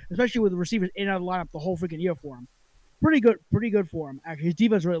very good, especially with the receivers in and out of the lineup the whole freaking year for him. Pretty good for him. Actually, his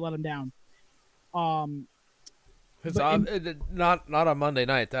defense really let him down. Not on Monday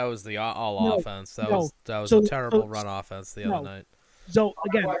night. That was the all offense. That was a terrible run offense the other night. So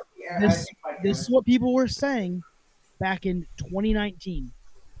again, this is what people were saying back in 2019,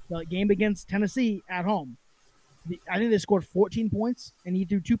 the game against Tennessee at home. I think they scored 14 points, and he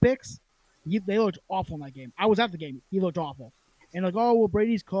threw 2 picks. They looked awful in that game. I was at the game. He looked awful. And like, oh, well,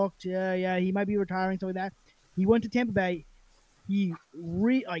 Brady's cooked. Yeah, he might be retiring, something like that. He went to Tampa Bay. He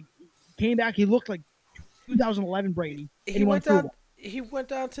came back. He looked like 2011 Brady. And He went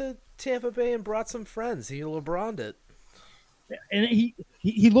down to Tampa Bay and brought some friends. He LeBron'd it. And he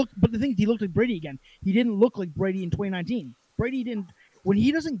looked, but the thing is, he looked like Brady again. He didn't look like Brady in 2019. Brady didn't, when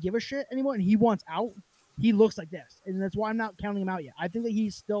he doesn't give a shit anymore and he wants out, he looks like this. And that's why I'm not counting him out yet. I think that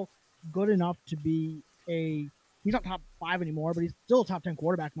he's still good enough to be he's not top 5 anymore, but he's still a top 10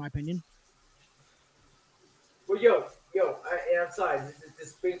 quarterback, in my opinion. Well, yo, and I'm sorry,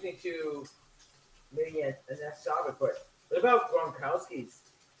 this brings me to maybe a next topic, but what about Gronkowski's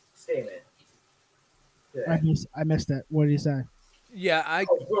statement today? I missed it. What did he say? Yeah, I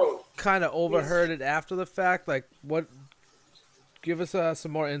kind of overheard it after the fact. Like, what? Give us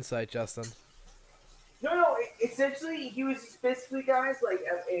some more insight, Justin. No. Essentially, he was just basically, guys, like,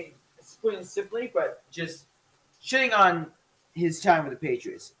 putting it simply, but just shitting on his time with the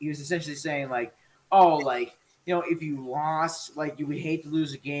Patriots. He was essentially saying, like, oh, like, you know, if you lost, like, you would hate to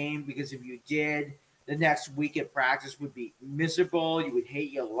lose a game because if you did, the next week at practice would be miserable. You would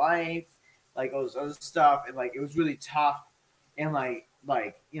hate your life, like all this other stuff, and like it was really tough. And like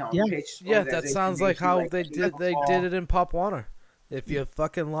you know, yeah, that sounds like how they did it in Pop Warner. If you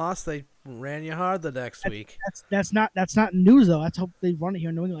fucking lost, they ran you hard the next week. That's not news though. That's how they run it here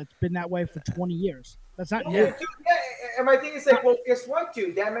in New England. It's been that way for 20 years. That's not new. Dude, and my thing is like, well, guess what,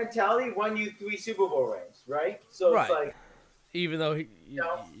 dude? That mentality won you 3 Super Bowl rings, right? So it's like, even though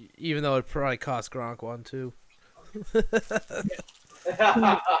it probably cost Gronk one too.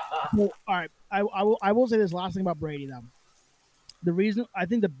 Well, all right, I will say this last thing about Brady though. I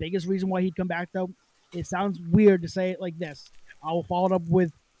think the biggest reason why he'd come back though, it sounds weird to say it like this. I will follow it up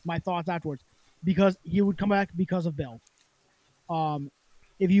with my thoughts afterwards, because he would come back because of Bill.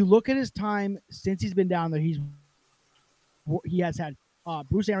 If you look at his time since he's been down there, he has had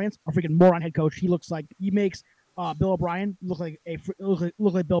Bruce Arians, a freaking moron head coach. He makes Bill O'Brien look like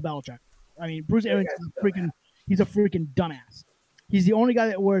Bill Belichick. I mean, Bruce Arians he's a freaking dumbass. He's the only guy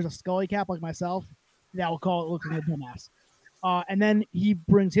that wears a Scully cap like myself that will call it looking like a dumbass. And then he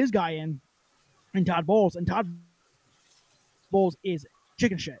brings his guy in Todd Bowles, and Todd Bowles is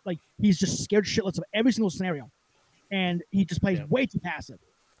chicken shit. Like, he's just scared shitless of every single scenario, and he just plays way too passive.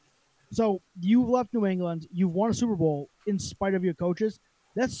 So you left New England, you won a Super Bowl in spite of your coaches.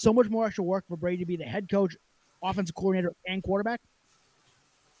 That's so much more extra work for Brady to be the head coach, offensive coordinator, and quarterback.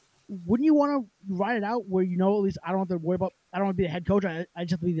 Wouldn't you want to ride it out where, you know, at least I don't have to worry about, I don't want to be the head coach. I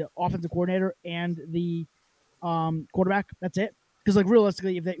just have to be the offensive coordinator and the quarterback. That's it. Because, like,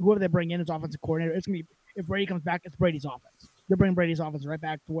 realistically, whoever they bring in as offensive coordinator, it's going to be, if Brady comes back, it's Brady's offense. They're bringing Brady's offense right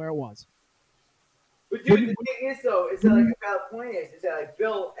back to where it was. But dude, the thing is, though, is that, like, a valid point is that, like,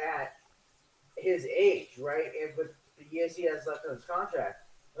 Bill at his age, right, and with the years he has left on his contract,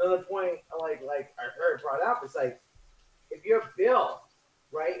 another point, like I heard brought up, is like, if you're Bill,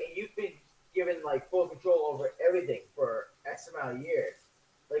 right, and you've been given, like, full control over everything for X amount of years,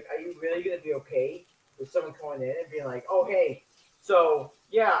 like, are you really going to be okay with someone coming in and being like, oh, hey, so,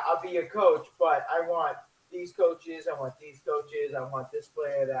 yeah, I'll be your coach, but I want these coaches, I want these coaches, I want this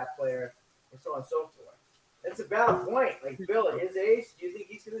player, that player, and so on and so forth. That's a valid point. Like, Bill, at his age, do you think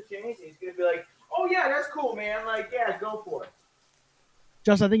he's going to change? And he's going to be like, oh, yeah, that's cool, man. Like, yeah, go for it.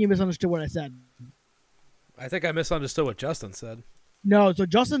 Justin, I think you misunderstood what I said. I think I misunderstood what Justin said. No, so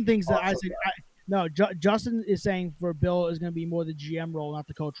Justin thinks that I said Justin is saying for Bill is going to be more the GM role, not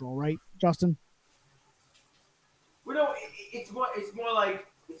the coach role, right, Justin? Well, no, it's more like,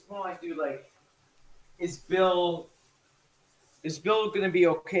 dude, like, is Bill going to be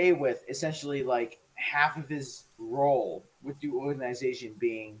okay with essentially, like, half of his role with the organization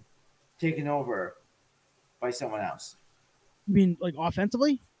being taken over by someone else? You mean, like,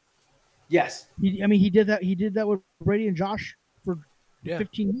 offensively? Yes. He did that. He did that with Brady and Josh for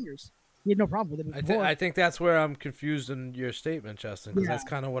 15 years. He had no problem with it. I think that's where I'm confused in your statement, Justin, because that's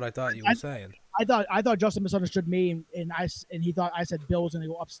kind of what I thought you were saying. I thought Justin misunderstood me, and he thought I said Bill was going to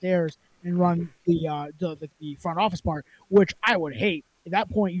go upstairs and run the front office part, which I would hate. At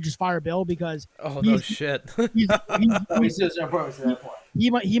that point, you just fire Bill because no shit. He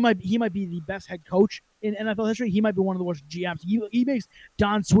might be the best head coach in NFL history. He might be one of the worst GMs. He makes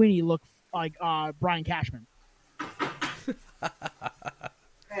Don Sweeney look like Brian Cashman.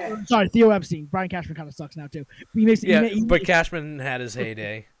 Sorry, Theo Epstein. Brian Cashman kind of sucks now too. But Cashman had his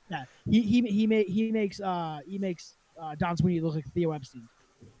heyday. Yeah, he makes Don Sweeney look like Theo Epstein.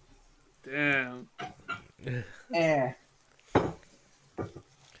 Damn. Eh.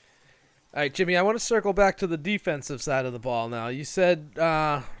 All right, Jimmy, I want to circle back to the defensive side of the ball now. You said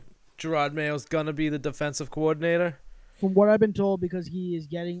Gerard Mayo's going to be the defensive coordinator. From what I've been told, because he is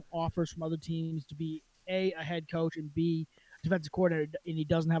getting offers from other teams to be a head coach and B, defensive coordinator, and he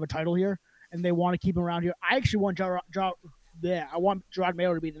doesn't have a title here, and they want to keep him around here. I actually want I want Gerard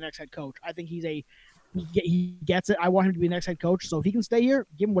Mayo to be the next head coach. I think he gets it. I want him to be the next head coach. So if he can stay here,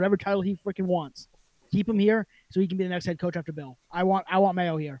 give him whatever title he freaking wants. Keep him here so he can be the next head coach after Bill. I want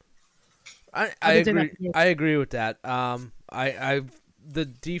Mayo here. I agree. I agree with that. The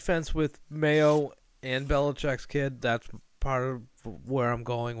defense with Mayo and Belichick's kid, that's part of where I'm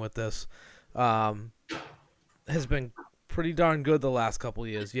going with this. Has been pretty darn good the last couple of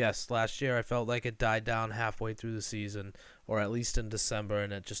years. Yes, last year I felt like it died down halfway through the season, or at least in December,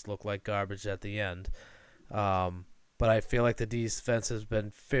 and it just looked like garbage at the end. But I feel like the defense has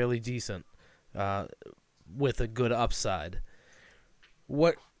been fairly decent, with a good upside.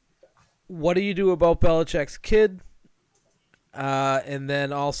 What do you do about Belichick's kid? And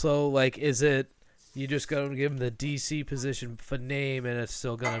then also, like, is it you just going to give him the DC position for name, and it's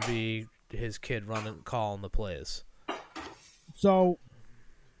still going to be his kid calling the plays? So,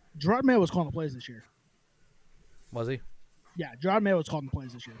 Gerard Mayo was calling the plays this year. Was he? Yeah, Gerard Mayo was calling the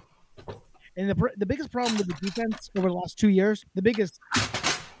plays this year. And the biggest problem with the defense over the last 2 years, the biggest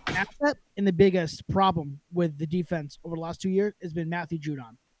asset and the biggest problem with the defense over the last 2 years has been Matthew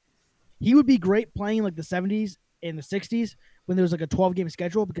Judon. He would be great playing like the 70s and the 60s when there was like a 12-game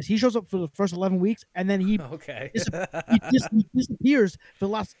schedule, because he shows up for the first 11 weeks and then he he disappears for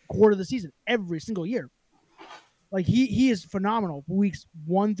the last quarter of the season every single year. Like he is phenomenal weeks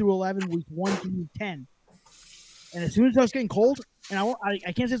 1 through 11, week 1 through 10. And as soon as it starts getting cold, and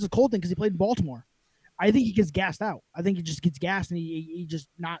I can't say it's a cold thing because he played in Baltimore, I think he gets gassed out. I think he just gets gassed and he just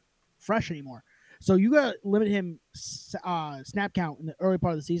not fresh anymore. So you got to limit him snap count in the early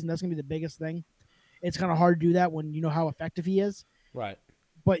part of the season. That's going to be the biggest thing. It's kind of hard to do that when you know how effective he is. Right.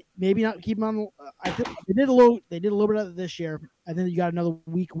 But maybe not keep him on. I think they did a little bit of it this year. I think you got another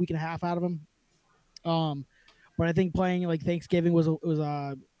week and a half out of him. But I think playing like Thanksgiving was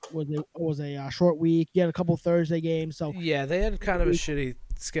a short week. You had a couple Thursday games. So yeah, they had kind of a shitty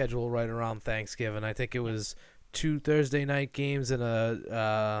schedule right around Thanksgiving. I think it was 2 Thursday night games and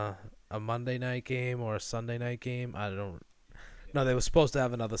a Monday night game or a Sunday night game. No, they were supposed to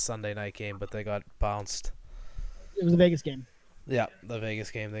have another Sunday night game, but they got bounced. It was a Vegas game. Yeah, the Vegas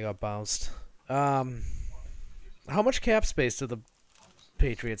game. They got bounced. How much cap space do the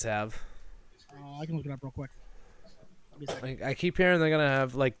Patriots have? I can look it up real quick. I keep hearing they're going to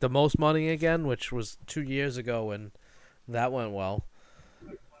have like the most money again, which was 2 years ago, and that went well.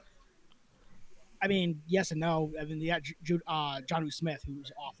 I mean, yes and no. I mean, Jonnu Smith, who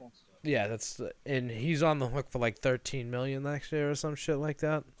was awful. Yeah, and he's on the hook for like $13 million next year or some shit like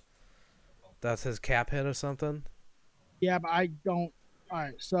that. That's his cap hit or something. Yeah, but I don't. All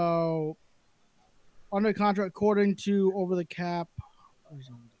right, so under contract, according to Over the Cap. Where's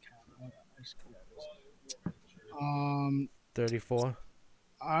Over the Cap? 34.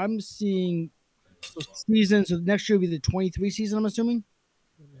 I'm seeing season. So next year will be the 23 season. I'm assuming.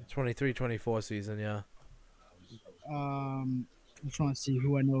 23-24 season, yeah. I'm trying to see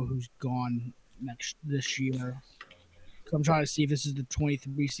who I know who's gone this year. So I'm trying to see if this is the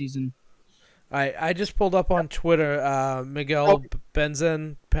 23 season. I just pulled up on Twitter Miguel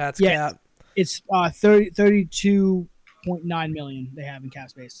Benzin, Pat's cap. It's 32.9 million they have in cap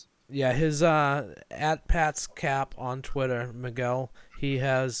space. Yeah, his at Pat's cap on Twitter, Miguel, he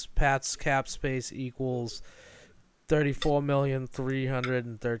has Pat's cap space equals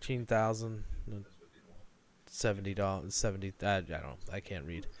 $34,313,070. I don't know. I can't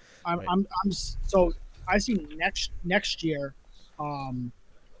read. So I see next year.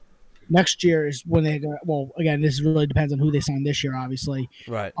 Next year is when they go. Well, again, this really depends on who they sign this year, obviously.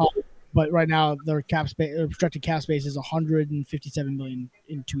 Right. But right now, their projected cap space is $157 million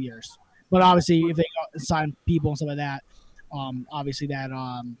in 2 years. But obviously, if they sign people and stuff like that, obviously that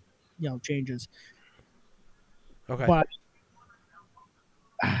changes. Okay. But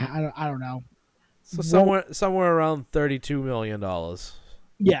I don't know. So somewhere around $32 million.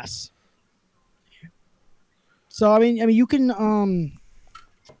 Yes. So I mean, you can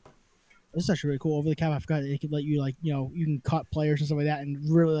this is actually really cool. Over the cap, I forgot they could let you you can cut players and stuff like that, and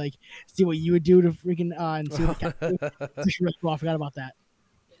really see what you would do to freaking and see what the cap. It's actually really cool. I forgot about that.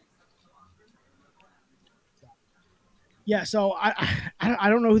 Yeah, so I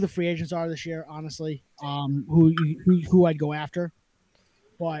don't know who the free agents are this year, honestly. Who I'd go after,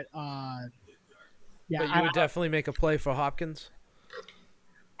 but yeah, But you would definitely make a play for Hopkins.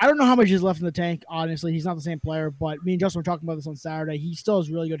 I don't know how much is left in the tank. Honestly, he's not the same player. But me and Justin were talking about this on Saturday. He still has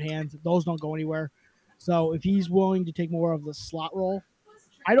really good hands. Those don't go anywhere. So if he's willing to take more of the slot role,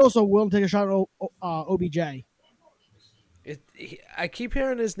 I'd also willing to take a shot at OBJ. I keep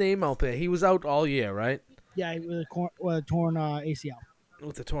hearing his name out there. He was out all year, right? Yeah, with a torn ACL.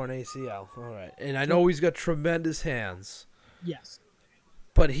 With the torn ACL. All right. And I know he's got tremendous hands. Yes.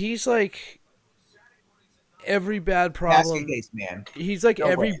 But he's like every bad problem. Basket case, man. He's like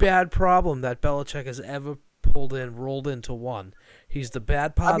every bad problem that Belichick has ever rolled into one. He's the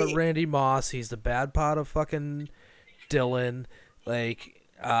bad part of Randy Moss. He's the bad part of fucking Dylan. Like,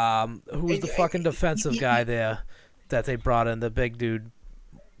 who's the fucking defensive guy there that they brought in, the big dude,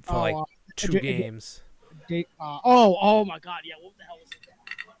 for 2 games? Oh my God! Yeah, what the hell was it?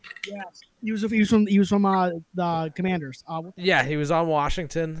 Yes, he was from the Commanders. Yeah, he was on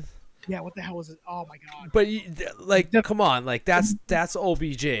Washington. Yeah, what the hell was it? Oh my God! But come on, like that's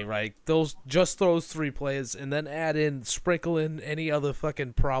OBJ, right? Those 3 players, and then sprinkle in any other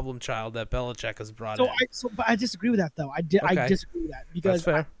fucking problem child that Belichick has brought in. But I disagree with that though. I disagree with that because that's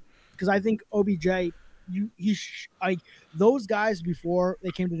fair. Because I think OBJ, those guys before they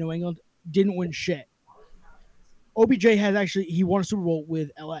came to New England didn't win shit. OBJ he won a Super Bowl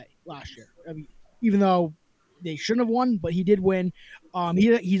with LA last year. I mean, even though they shouldn't have won, but he did win.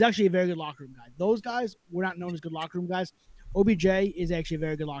 He's actually a very good locker room guy. Those guys were not known as good locker room guys. OBJ is actually a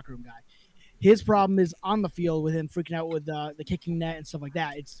very good locker room guy. His problem is on the field with him freaking out with the kicking net and stuff like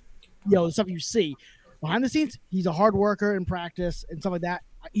that. It's the stuff you see. Behind the scenes, he's a hard worker in practice and stuff like that.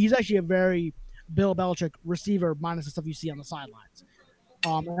 He's actually a very Bill Belichick receiver minus the stuff you see on the sidelines.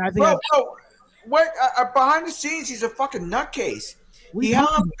 And I think behind the scenes, he's a fucking nutcase. He held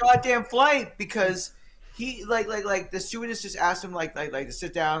up a goddamn flight because he like the stewardess just asked him like to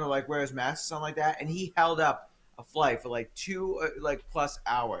sit down or like wear his mask or something like that, and he held up a flight for like 2 plus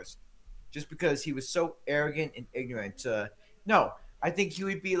hours just because he was so arrogant and ignorant. No, I think he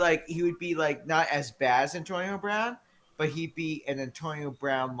would be like not as bad as Antonio Brown, but he'd be an Antonio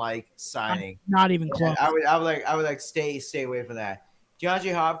Brown like signing. Not even close. I would stay away from that.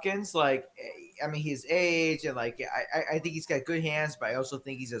 DeAndre Hopkins, his age and I think he's got good hands, but I also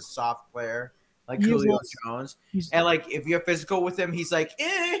think he's a soft player like Julio Jones. And if you're physical with him, he's like,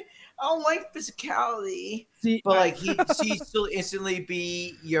 I don't like physicality. But he still instantly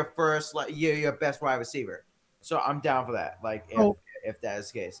be your first, your best wide receiver. So I'm down for that. If that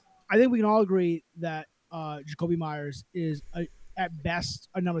is the case, I think we can all agree that Jacoby Myers is at best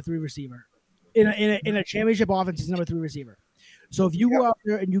a number 3 receiver in a championship offense. He's number 3 receiver. So if you go out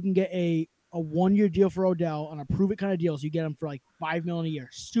there and you can get a 1-year deal for Odell on a prove it kind of deal, so you get him for like $5 million a year,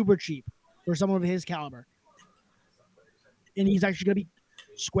 super cheap for someone of his caliber, and he's actually going to be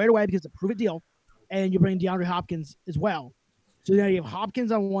squared away because it's a prove it deal, and you bring DeAndre Hopkins as well. So now you have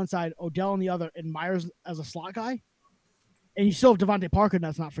Hopkins on one side, Odell on the other, and Myers as a slot guy, and you still have Devontae Parker.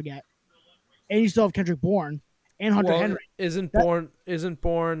 Let's not forget, and you still have Kendrick Bourne and Hunter Henry. Isn't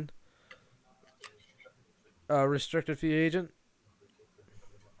Bourne a restricted free agent?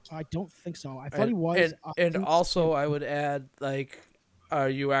 I don't think so. I thought he was. And also, I would add, are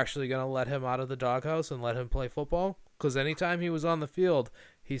you actually going to let him out of the doghouse and let him play football? Because anytime he was on the field,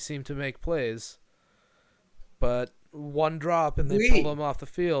 he seemed to make plays. But one drop and they pulled him off the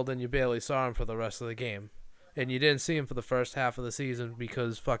field, and you barely saw him for the rest of the game. And you didn't see him for the first half of the season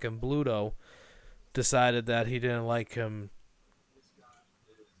because fucking Bluto decided that he didn't like him.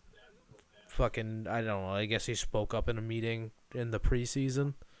 Fucking, I don't know. I guess he spoke up in a meeting in the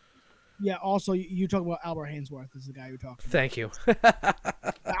preseason. Yeah, also, you talk about Albert Hainsworth is the guy you're talking about. Thank you.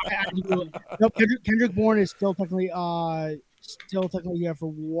 Kendrick Bourne is still technically here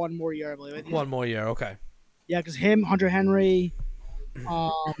for 1 more year, I believe. 1 more year, okay. Yeah, because him, Hunter Henry,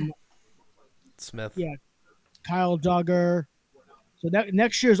 Smith. Yeah, Kyle Duggar. So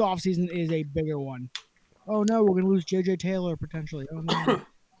next year's offseason is a bigger one. Oh, no, we're going to lose J.J. Taylor potentially. Oh,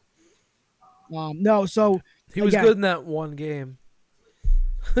 no. No, so... He was good in that one game.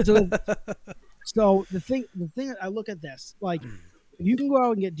 So the thing I look at this, if you can go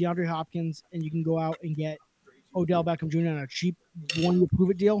out and get DeAndre Hopkins and you can go out and get Odell Beckham Jr. on a cheap 1-year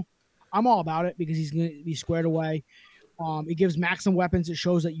prove it deal, I'm all about it because he's going to be squared away. It gives Max some weapons. It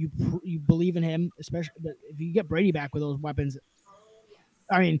shows that you believe in him, especially if you get Brady back with those weapons.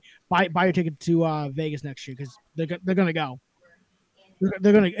 I mean, buy your ticket to Vegas next year because they're going to go.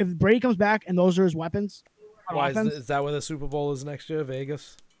 They're going to if Brady comes back and those are his weapons. Why is that where the Super Bowl is next year?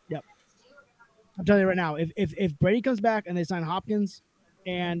 Vegas? Yep. I'm telling you right now, if Brady comes back and they sign Hopkins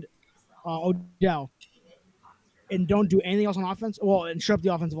and Odell and don't do anything else on offense, and shut up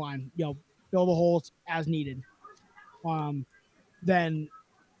the offensive line, fill the holes as needed, then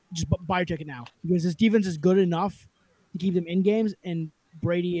just buy your ticket now because this defense is good enough to keep them in games, and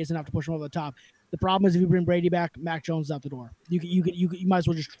Brady is enough to push them over the top. The problem is if you bring Brady back, Mac Jones is out the door. You might as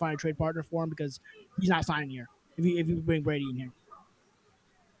well just find a trade partner for him because he's not signing here. If you bring Brady in here,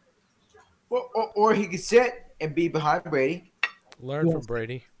 or he could sit and be behind Brady. Learn from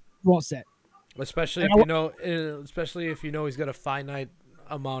Brady, won't sit. Especially if you know he's got a finite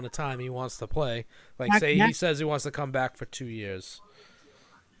amount of time he wants to play. Like he says he wants to come back for 2 years.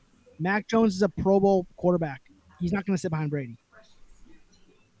 Mac Jones is a Pro Bowl quarterback. He's not going to sit behind Brady.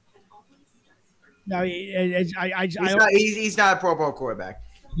 No, he's not a Pro Bowl quarterback.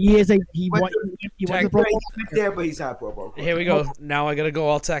 He is he was a Pro Bowl there, but he's not a Pro Bowl quarterback. Here we go. Now I got to go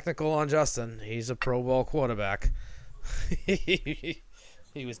all technical on Justin. He's a Pro Bowl quarterback.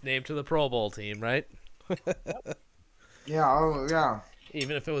 He was named to the Pro Bowl team, right? Yeah.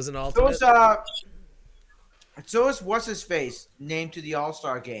 Even if it was an alternate. So is what's his face named to the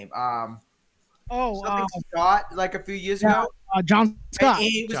All-Star game? Scott, like a few years ago. John Scott. And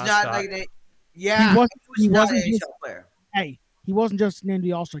he was John not Scott. like he wasn't an NHL player. Hey, he wasn't just named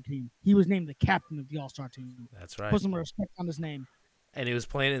the All-Star team. He was named the captain of the All-Star team. That's right. Put some respect on his name. And he was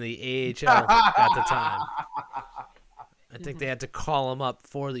playing in the AHL at the time. I think they had to call him up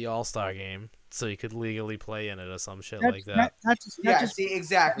for the All-Star game so he could legally play in it or some shit like that.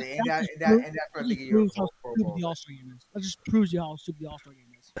 Exactly. And that's what I think you're how stupid the All-Star game is. That just proves you how stupid the All-Star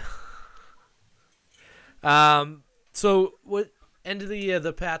game is. So what end of the year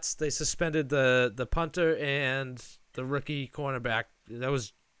the Pats they suspended the punter and the rookie cornerback. That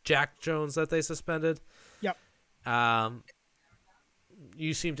was Jack Jones that they suspended. Yep.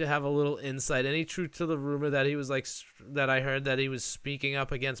 You seem to have a little insight. Any truth to the rumor that he was that I heard that he was speaking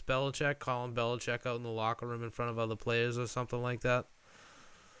up against Belichick, calling Belichick out in the locker room in front of other players or something like that?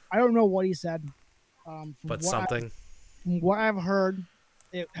 I don't know what he said. From what I've heard,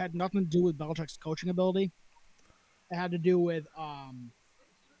 it had nothing to do with Belichick's coaching ability. It had to do with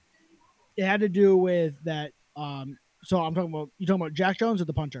that. So I'm talking about you talking about Jack Jones or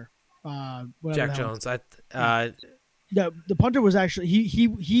the punter? Jack Jones. The punter was actually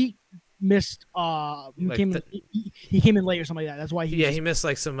he missed. He came in late or something like that. That's why he missed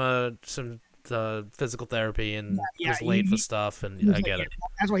like some physical therapy and was late for stuff. And I get it.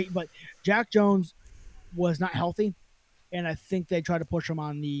 That's why. But Jack Jones was not healthy, and I think they tried to push him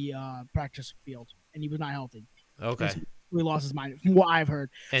on the practice field, and he was not healthy. Okay. So he lost his mind, from what I've heard.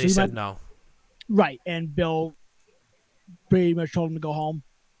 And so he said no. Right, and Bill pretty much told him to go home,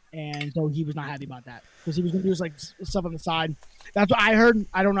 and so he was not happy about that because he was going to do like stuff on the side. That's what I heard.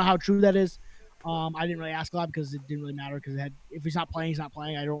 I don't know how true that is. I didn't really ask a lot because it didn't really matter because if he's not playing, he's not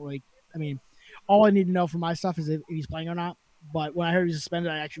playing. All I need to know for my stuff is if he's playing or not. But when I heard he's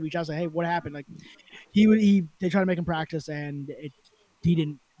suspended, I actually reached out and said, "Hey, what happened?" Like they tried to make him practice, and he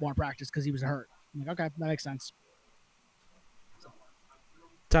didn't want to practice because he was hurt. I'm like, okay, that makes sense.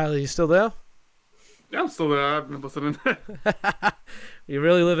 Tyler, you still there? Yeah, I'm still there. I've been listening. You're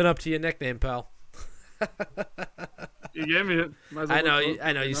really living up to your nickname, pal. You gave me it. I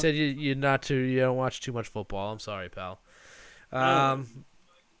know. You said you don't watch too much football. I'm sorry, pal. All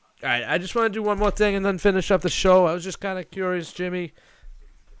right, I just want to do one more thing and then finish up the show. I was just kind of curious, Jimmy.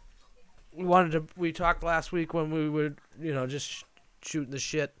 We talked last week when we were, just shooting the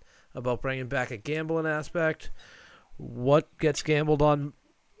shit about bringing back a gambling aspect. What gets gambled on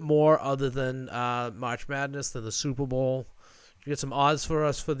more other than March Madness than the Super Bowl? You get some odds for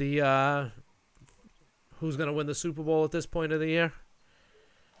us for the who's going to win the Super Bowl at this point of the year?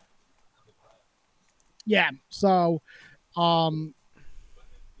 Yeah. So,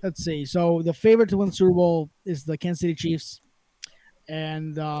 let's see. So the favorite to win the Super Bowl is the Kansas City Chiefs,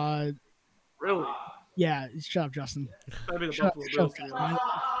 and really, yeah. Shut up, Justin. That'd be the Buffalo Bills.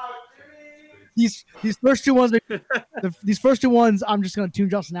 These first two ones, these first two ones, I'm just gonna tune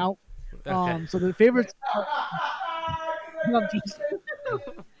Justin out. Okay. So the favorites,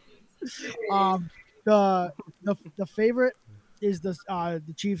 the favorite is the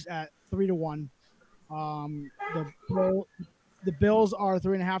Chiefs at 3-1. The Bills are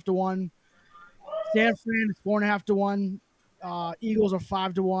 3.5 to 1. San Fran is 4.5 to 1. Eagles are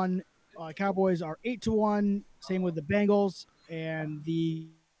 5 to 1. Cowboys are 8 to 1. Same with the Bengals, and the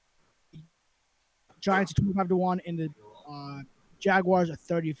Giants are 25 to 1, and the Jaguars are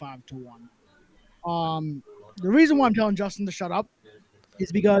 35 to 1. The reason why I'm telling Justin to shut up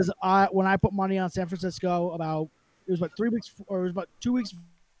is because when I put money on San Francisco it was about 3 weeks or it was about 2 weeks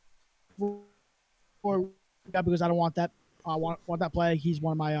before because I don't want that. I want that play. He's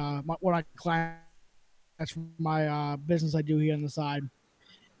one of my clients from my business I do here on the side.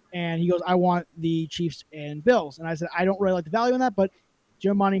 And he goes, I want the Chiefs and Bills. And I said, I don't really like the value in that, but It's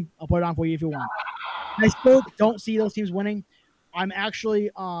your money. I'll put it on for you if you want. I still don't see those teams winning. I'm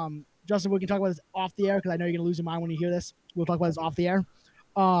actually, Justin, we can talk about this off the air because I know you're gonna lose your mind when you hear this. We'll talk about this off the air.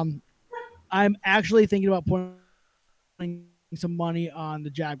 I'm actually thinking about putting some money on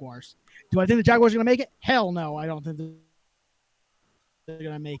the Jaguars. Do I think the Jaguars are gonna make it? Hell no, I don't think they're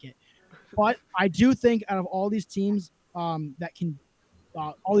gonna make it. But I do think out of all these teams that can,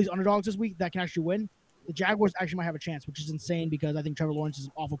 all these underdogs this week that can actually win, the Jaguars actually might have a chance, which is insane because I think Trevor Lawrence is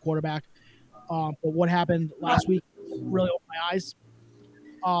an awful quarterback. But what happened last week really opened my eyes.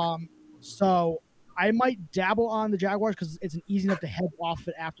 So I might dabble on the Jaguars because it's an easy enough to head off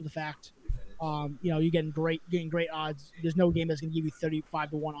it after the fact. You're getting great odds. There's no game that's going to give you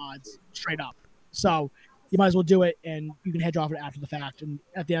 35-1 odds straight up. So you might as well do it, and you can hedge off it after the fact. And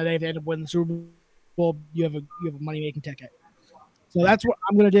at the end of the day, if they end up winning the Super Bowl, you have a money making ticket. So that's what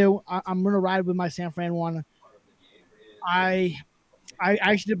I'm going to do. I'm going to ride with my San Fran one. I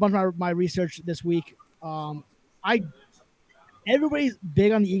actually did a bunch of my research this week. Everybody's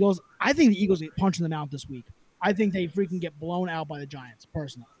big on the Eagles. I think the Eagles get punched in the mouth this week. I think they freaking get blown out by the Giants,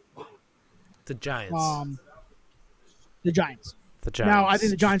 personally. The Giants. The Giants. The Giants. Now, I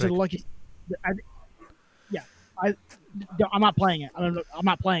think the Giants are the luckiest. I'm not playing it. I'm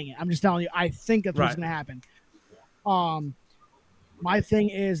not playing it. I'm just telling you. I think that's what's going to happen. My thing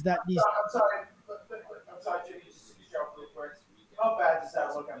is that these. I'm sorry, Jimmy, just to jump real quick. How bad does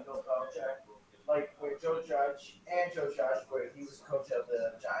that look on Bill Belichick? Like with Joe Judge, where he was coach of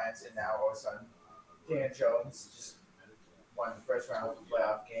the Giants, and now all of a sudden, Dan Jones just won the first round of the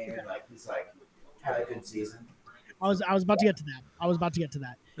playoff game, and he's had a good season. I was about to get to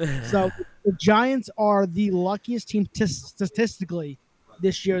that. So the Giants are the luckiest team statistically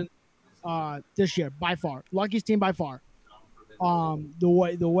this year by far. Luckiest team by far.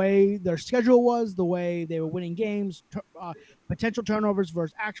 The way their schedule was, the way they were winning games, potential turnovers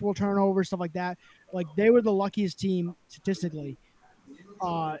versus actual turnovers, stuff like that. Like they were the luckiest team statistically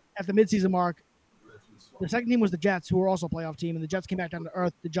at the midseason mark. The second team was the Jets, who were also a playoff team, and the Jets came back down to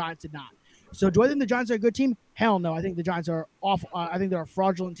earth. The Giants did not. So do I think the Giants are a good team? Hell no. I think the Giants are off. I think they're a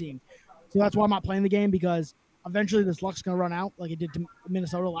fraudulent team. So that's why I'm not playing the game, because eventually this luck's going to run out like it did to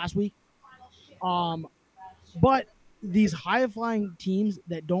Minnesota last week. But these high-flying teams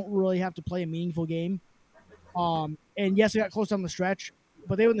that don't really have to play a meaningful game, and yes, they got close down the stretch,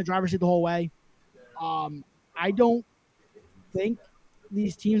 but they were in the driver's seat the whole way. I don't think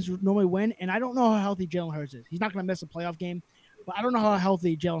these teams normally win, and I don't know how healthy Jalen Hurts is. He's not going to miss a playoff game, but I don't know how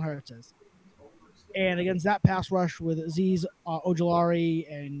healthy Jalen Hurts is. And against that pass rush with Azeez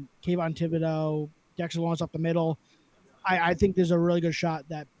Ojulari and Kayvon Thibodeau, Dexter Lawrence up the middle, I think there's a really good shot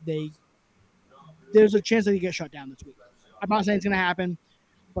that there's a chance that they get shut down this week. I'm not saying it's going to happen,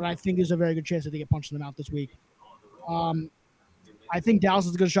 but I think there's a very good chance that they get punched in the mouth this week. I think Dallas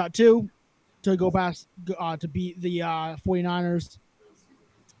is a good shot too to go past to beat the 49ers.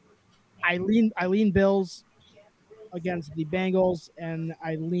 I lean Bills against the Bengals, and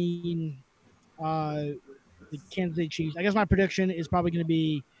I lean the Kansas City Chiefs. I guess my prediction is probably going to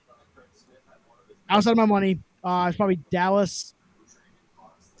be outside of my money. It's probably Dallas,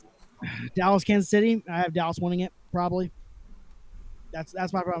 Kansas City. I have Dallas winning it probably.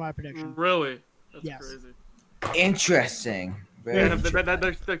 That's my prediction. Really? That's yes. Crazy. Interesting. Very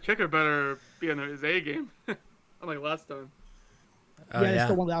interesting. The kicker better be on his A game, unlike last time. They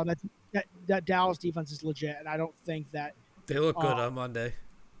still won down. That Dallas defense is legit, and I don't think that they look good on Monday.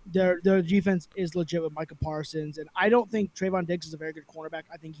 Their defense is legit with Micah Parsons, and I don't think Trayvon Diggs is a very good cornerback.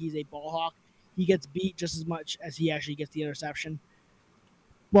 I think he's a ball hawk. He gets beat just as much as he actually gets the interception.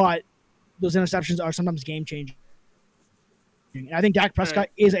 But those interceptions are sometimes game-changing. And I think Dak Prescott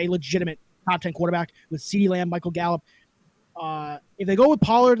is a legitimate top 10 quarterback with CeeDee Lamb, Michael Gallup. If they go with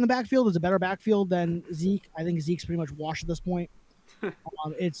Pollard in the backfield, it's a better backfield than Zeke. I think Zeke's pretty much washed at this point.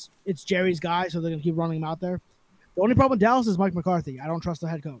 It's Jerry's guy, so they're going to keep running him out there. The only problem with Dallas is Mike McCarthy. I don't trust the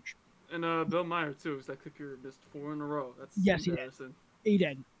head coach. And Bill Meyer, too. Is that kicker missed 4 in a row? That's yes, he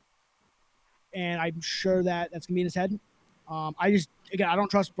did. And I'm sure that's going to be in his head. I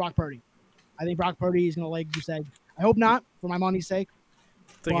don't trust Brock Purdy. I think Brock Purdy is going to leg you said. I hope not, for my money's sake.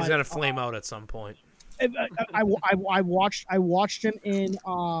 I think he's going to flame out at some point. I watched him in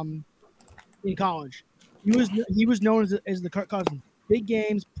college. He was known as the Kirk Cousins. Big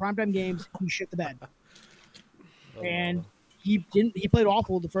games, primetime games, he shit the bed. And he played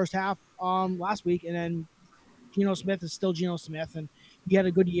awful the first half last week, and then Geno Smith is still Geno Smith, and he had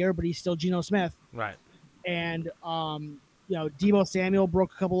a good year, but he's still Geno Smith. Right. And Deebo Samuel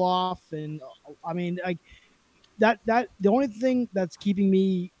broke a couple off, and I mean that the only thing that's keeping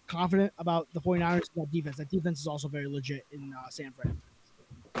me confident about the 49ers is that defense. That defense is also very legit in San Fran.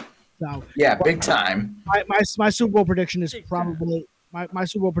 So Yeah, big time. my Super Bowl prediction is probably my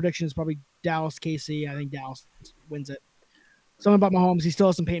Super Bowl prediction is probably Dallas KC. I think Dallas wins it. Something about Mahomes, he still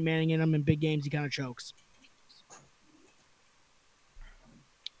has some Peyton Manning in him. In big games, he kind of chokes.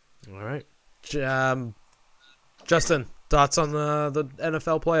 All right. Justin, thoughts on the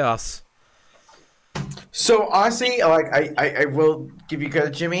NFL playoffs? So honestly, like I will give you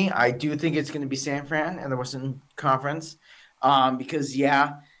credit, Jimmy. I do think it's going to be San Fran in the Western Conference, because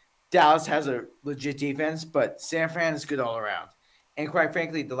Dallas has a legit defense, but San Fran is good all around. And quite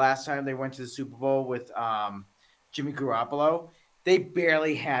frankly, the last time they went to the Super Bowl with Jimmy Garoppolo, they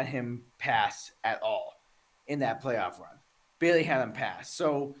barely had him pass at all in that playoff run. Barely had him pass.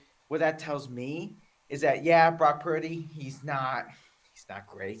 So what that tells me is that Brock Purdy, he's not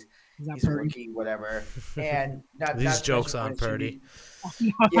great. He's a rookie, whatever. And These jokes on Purdy.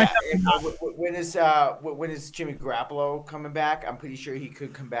 When is Jimmy Garoppolo coming back? I'm pretty sure he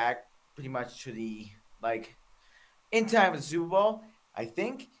could come back pretty much to the in time for the Super Bowl. I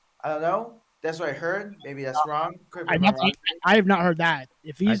think. I don't know. That's what I heard. Maybe that's wrong. I have not heard that.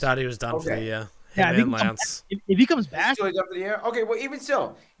 I thought he was done for the year. If he comes back, still done for the year. Okay, well, even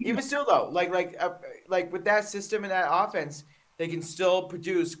still though, like with that system and that offense, they can still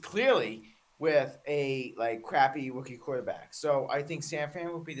produce clearly with a crappy rookie quarterback. So I think San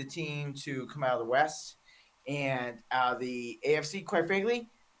Fran will be the team to come out of the West, and out of the AFC. Quite frankly,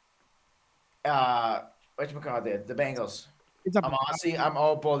 whatchamacallit, the Bengals. I'm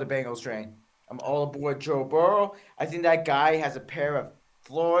all aboard the Bengals train. I'm all aboard Joe Burrow. I think that guy has a pair of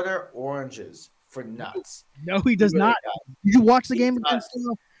Florida oranges for nuts. No, he does not. Did you watch the game against?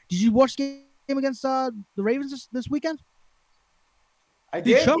 Did you watch the game against the Ravens this weekend? I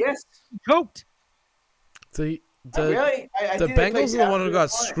did. Yes, he choked. The really? The Bengals are the one who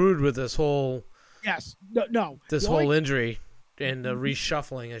got screwed with this whole. Yes. No. This whole injury and the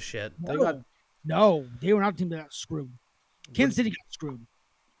reshuffling of shit. They were not the team that got screwed. Kansas City got screwed.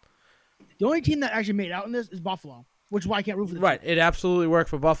 The only team that actually made out in this is Buffalo, which is why I can't root for them. Right. It absolutely worked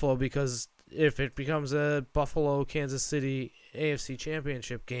for Buffalo because if it becomes a Buffalo-Kansas City AFC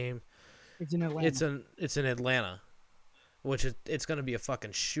Championship game, it's in Atlanta. It's in Atlanta, which it's going to be a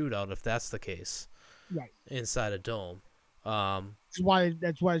fucking shootout if that's the case. Right. Inside a dome. That's why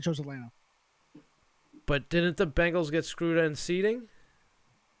they chose Atlanta. But didn't the Bengals get screwed in seeding?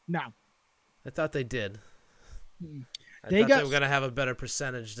 No. I thought they did. They were going to have a better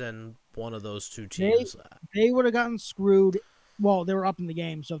percentage than one of those two teams. They would have gotten screwed. Well, they were up in the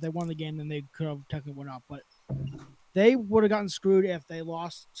game, so if they won the game, then they could have technically went up. But they would have gotten screwed if they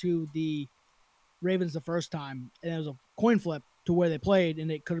lost to the Ravens the first time, and it was a coin flip to where they played,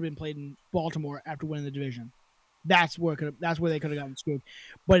 and it could have been played in Baltimore after winning the division. That's where they could have gotten screwed.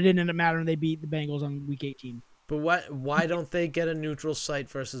 But it didn't end up mattering. They beat the Bengals on Week 18. But why don't they get a neutral site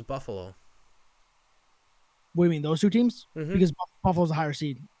versus Buffalo? What do you mean, those two teams? Mm-hmm. Because Buffalo's a higher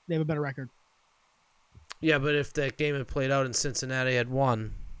seed. They have a better record. Yeah, but if that game had played out and Cincinnati had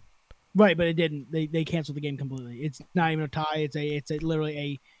won. Right, but it didn't. They canceled the game completely. It's not even a tie. It's literally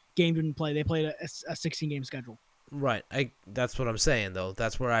a game didn't play. They played a 16-game schedule. Right. That's what I'm saying, though.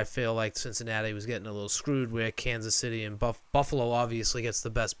 That's where I feel like Cincinnati was getting a little screwed, where Kansas City and Buffalo obviously gets the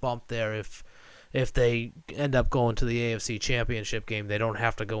best bump there. If they end up going to the AFC Championship game, they don't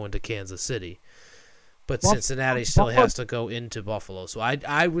have to go into Kansas City. But Cincinnati still has to go into Buffalo. So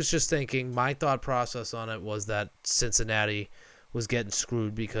I was just thinking, my thought process on it was that Cincinnati was getting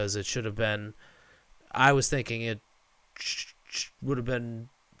screwed because it should have been, I was thinking it would have been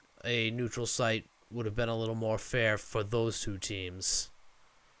a neutral site, would have been a little more fair for those two teams.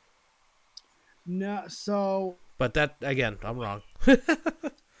 No, so. But that, again, I'm wrong.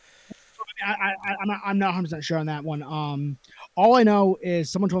 I'm not 100% sure on that one. All I know is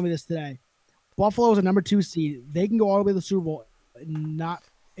someone told me this today. Buffalo is a number 2 seed. They can go all the way to the Super Bowl, and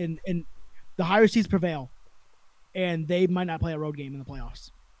the higher seeds prevail, and they might not play a road game in the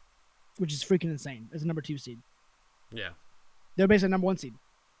playoffs, which is freaking insane. As a number 2 seed, yeah, they're basically number 1 seed.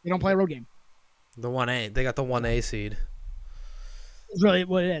 They don't play a road game. The 1A, they got the 1A seed. It's really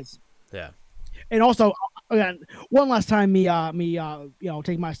what it is. Yeah, and also again, one last time,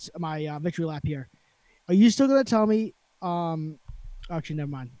 take my victory lap here. Are you still gonna tell me? Actually, never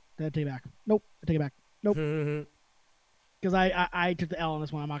mind. I take it back. Nope. I take it back. Nope. Because I took the L on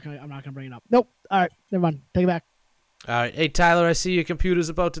this one. I'm not gonna bring it up. Nope. All right. Never mind. Take it back. All right. Hey Tyler, I see your computer's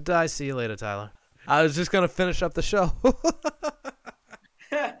about to die. See you later, Tyler. I was just gonna finish up the show.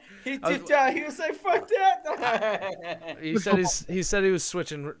 He was like, "Fuck that." He said he was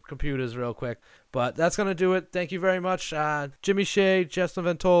switching computers real quick. But that's gonna do it. Thank you very much, Jimmy Shea, Justin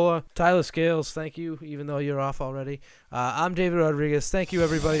Ventola, Tyler Scales. Thank you, even though you're off already. I'm David Rodriguez. Thank you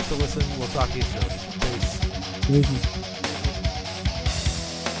everybody for listening. We'll talk to you soon. Peace.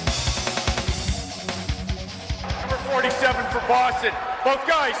 Number 47 for Boston. Both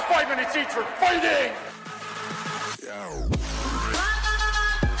guys, 5 minutes each for fighting.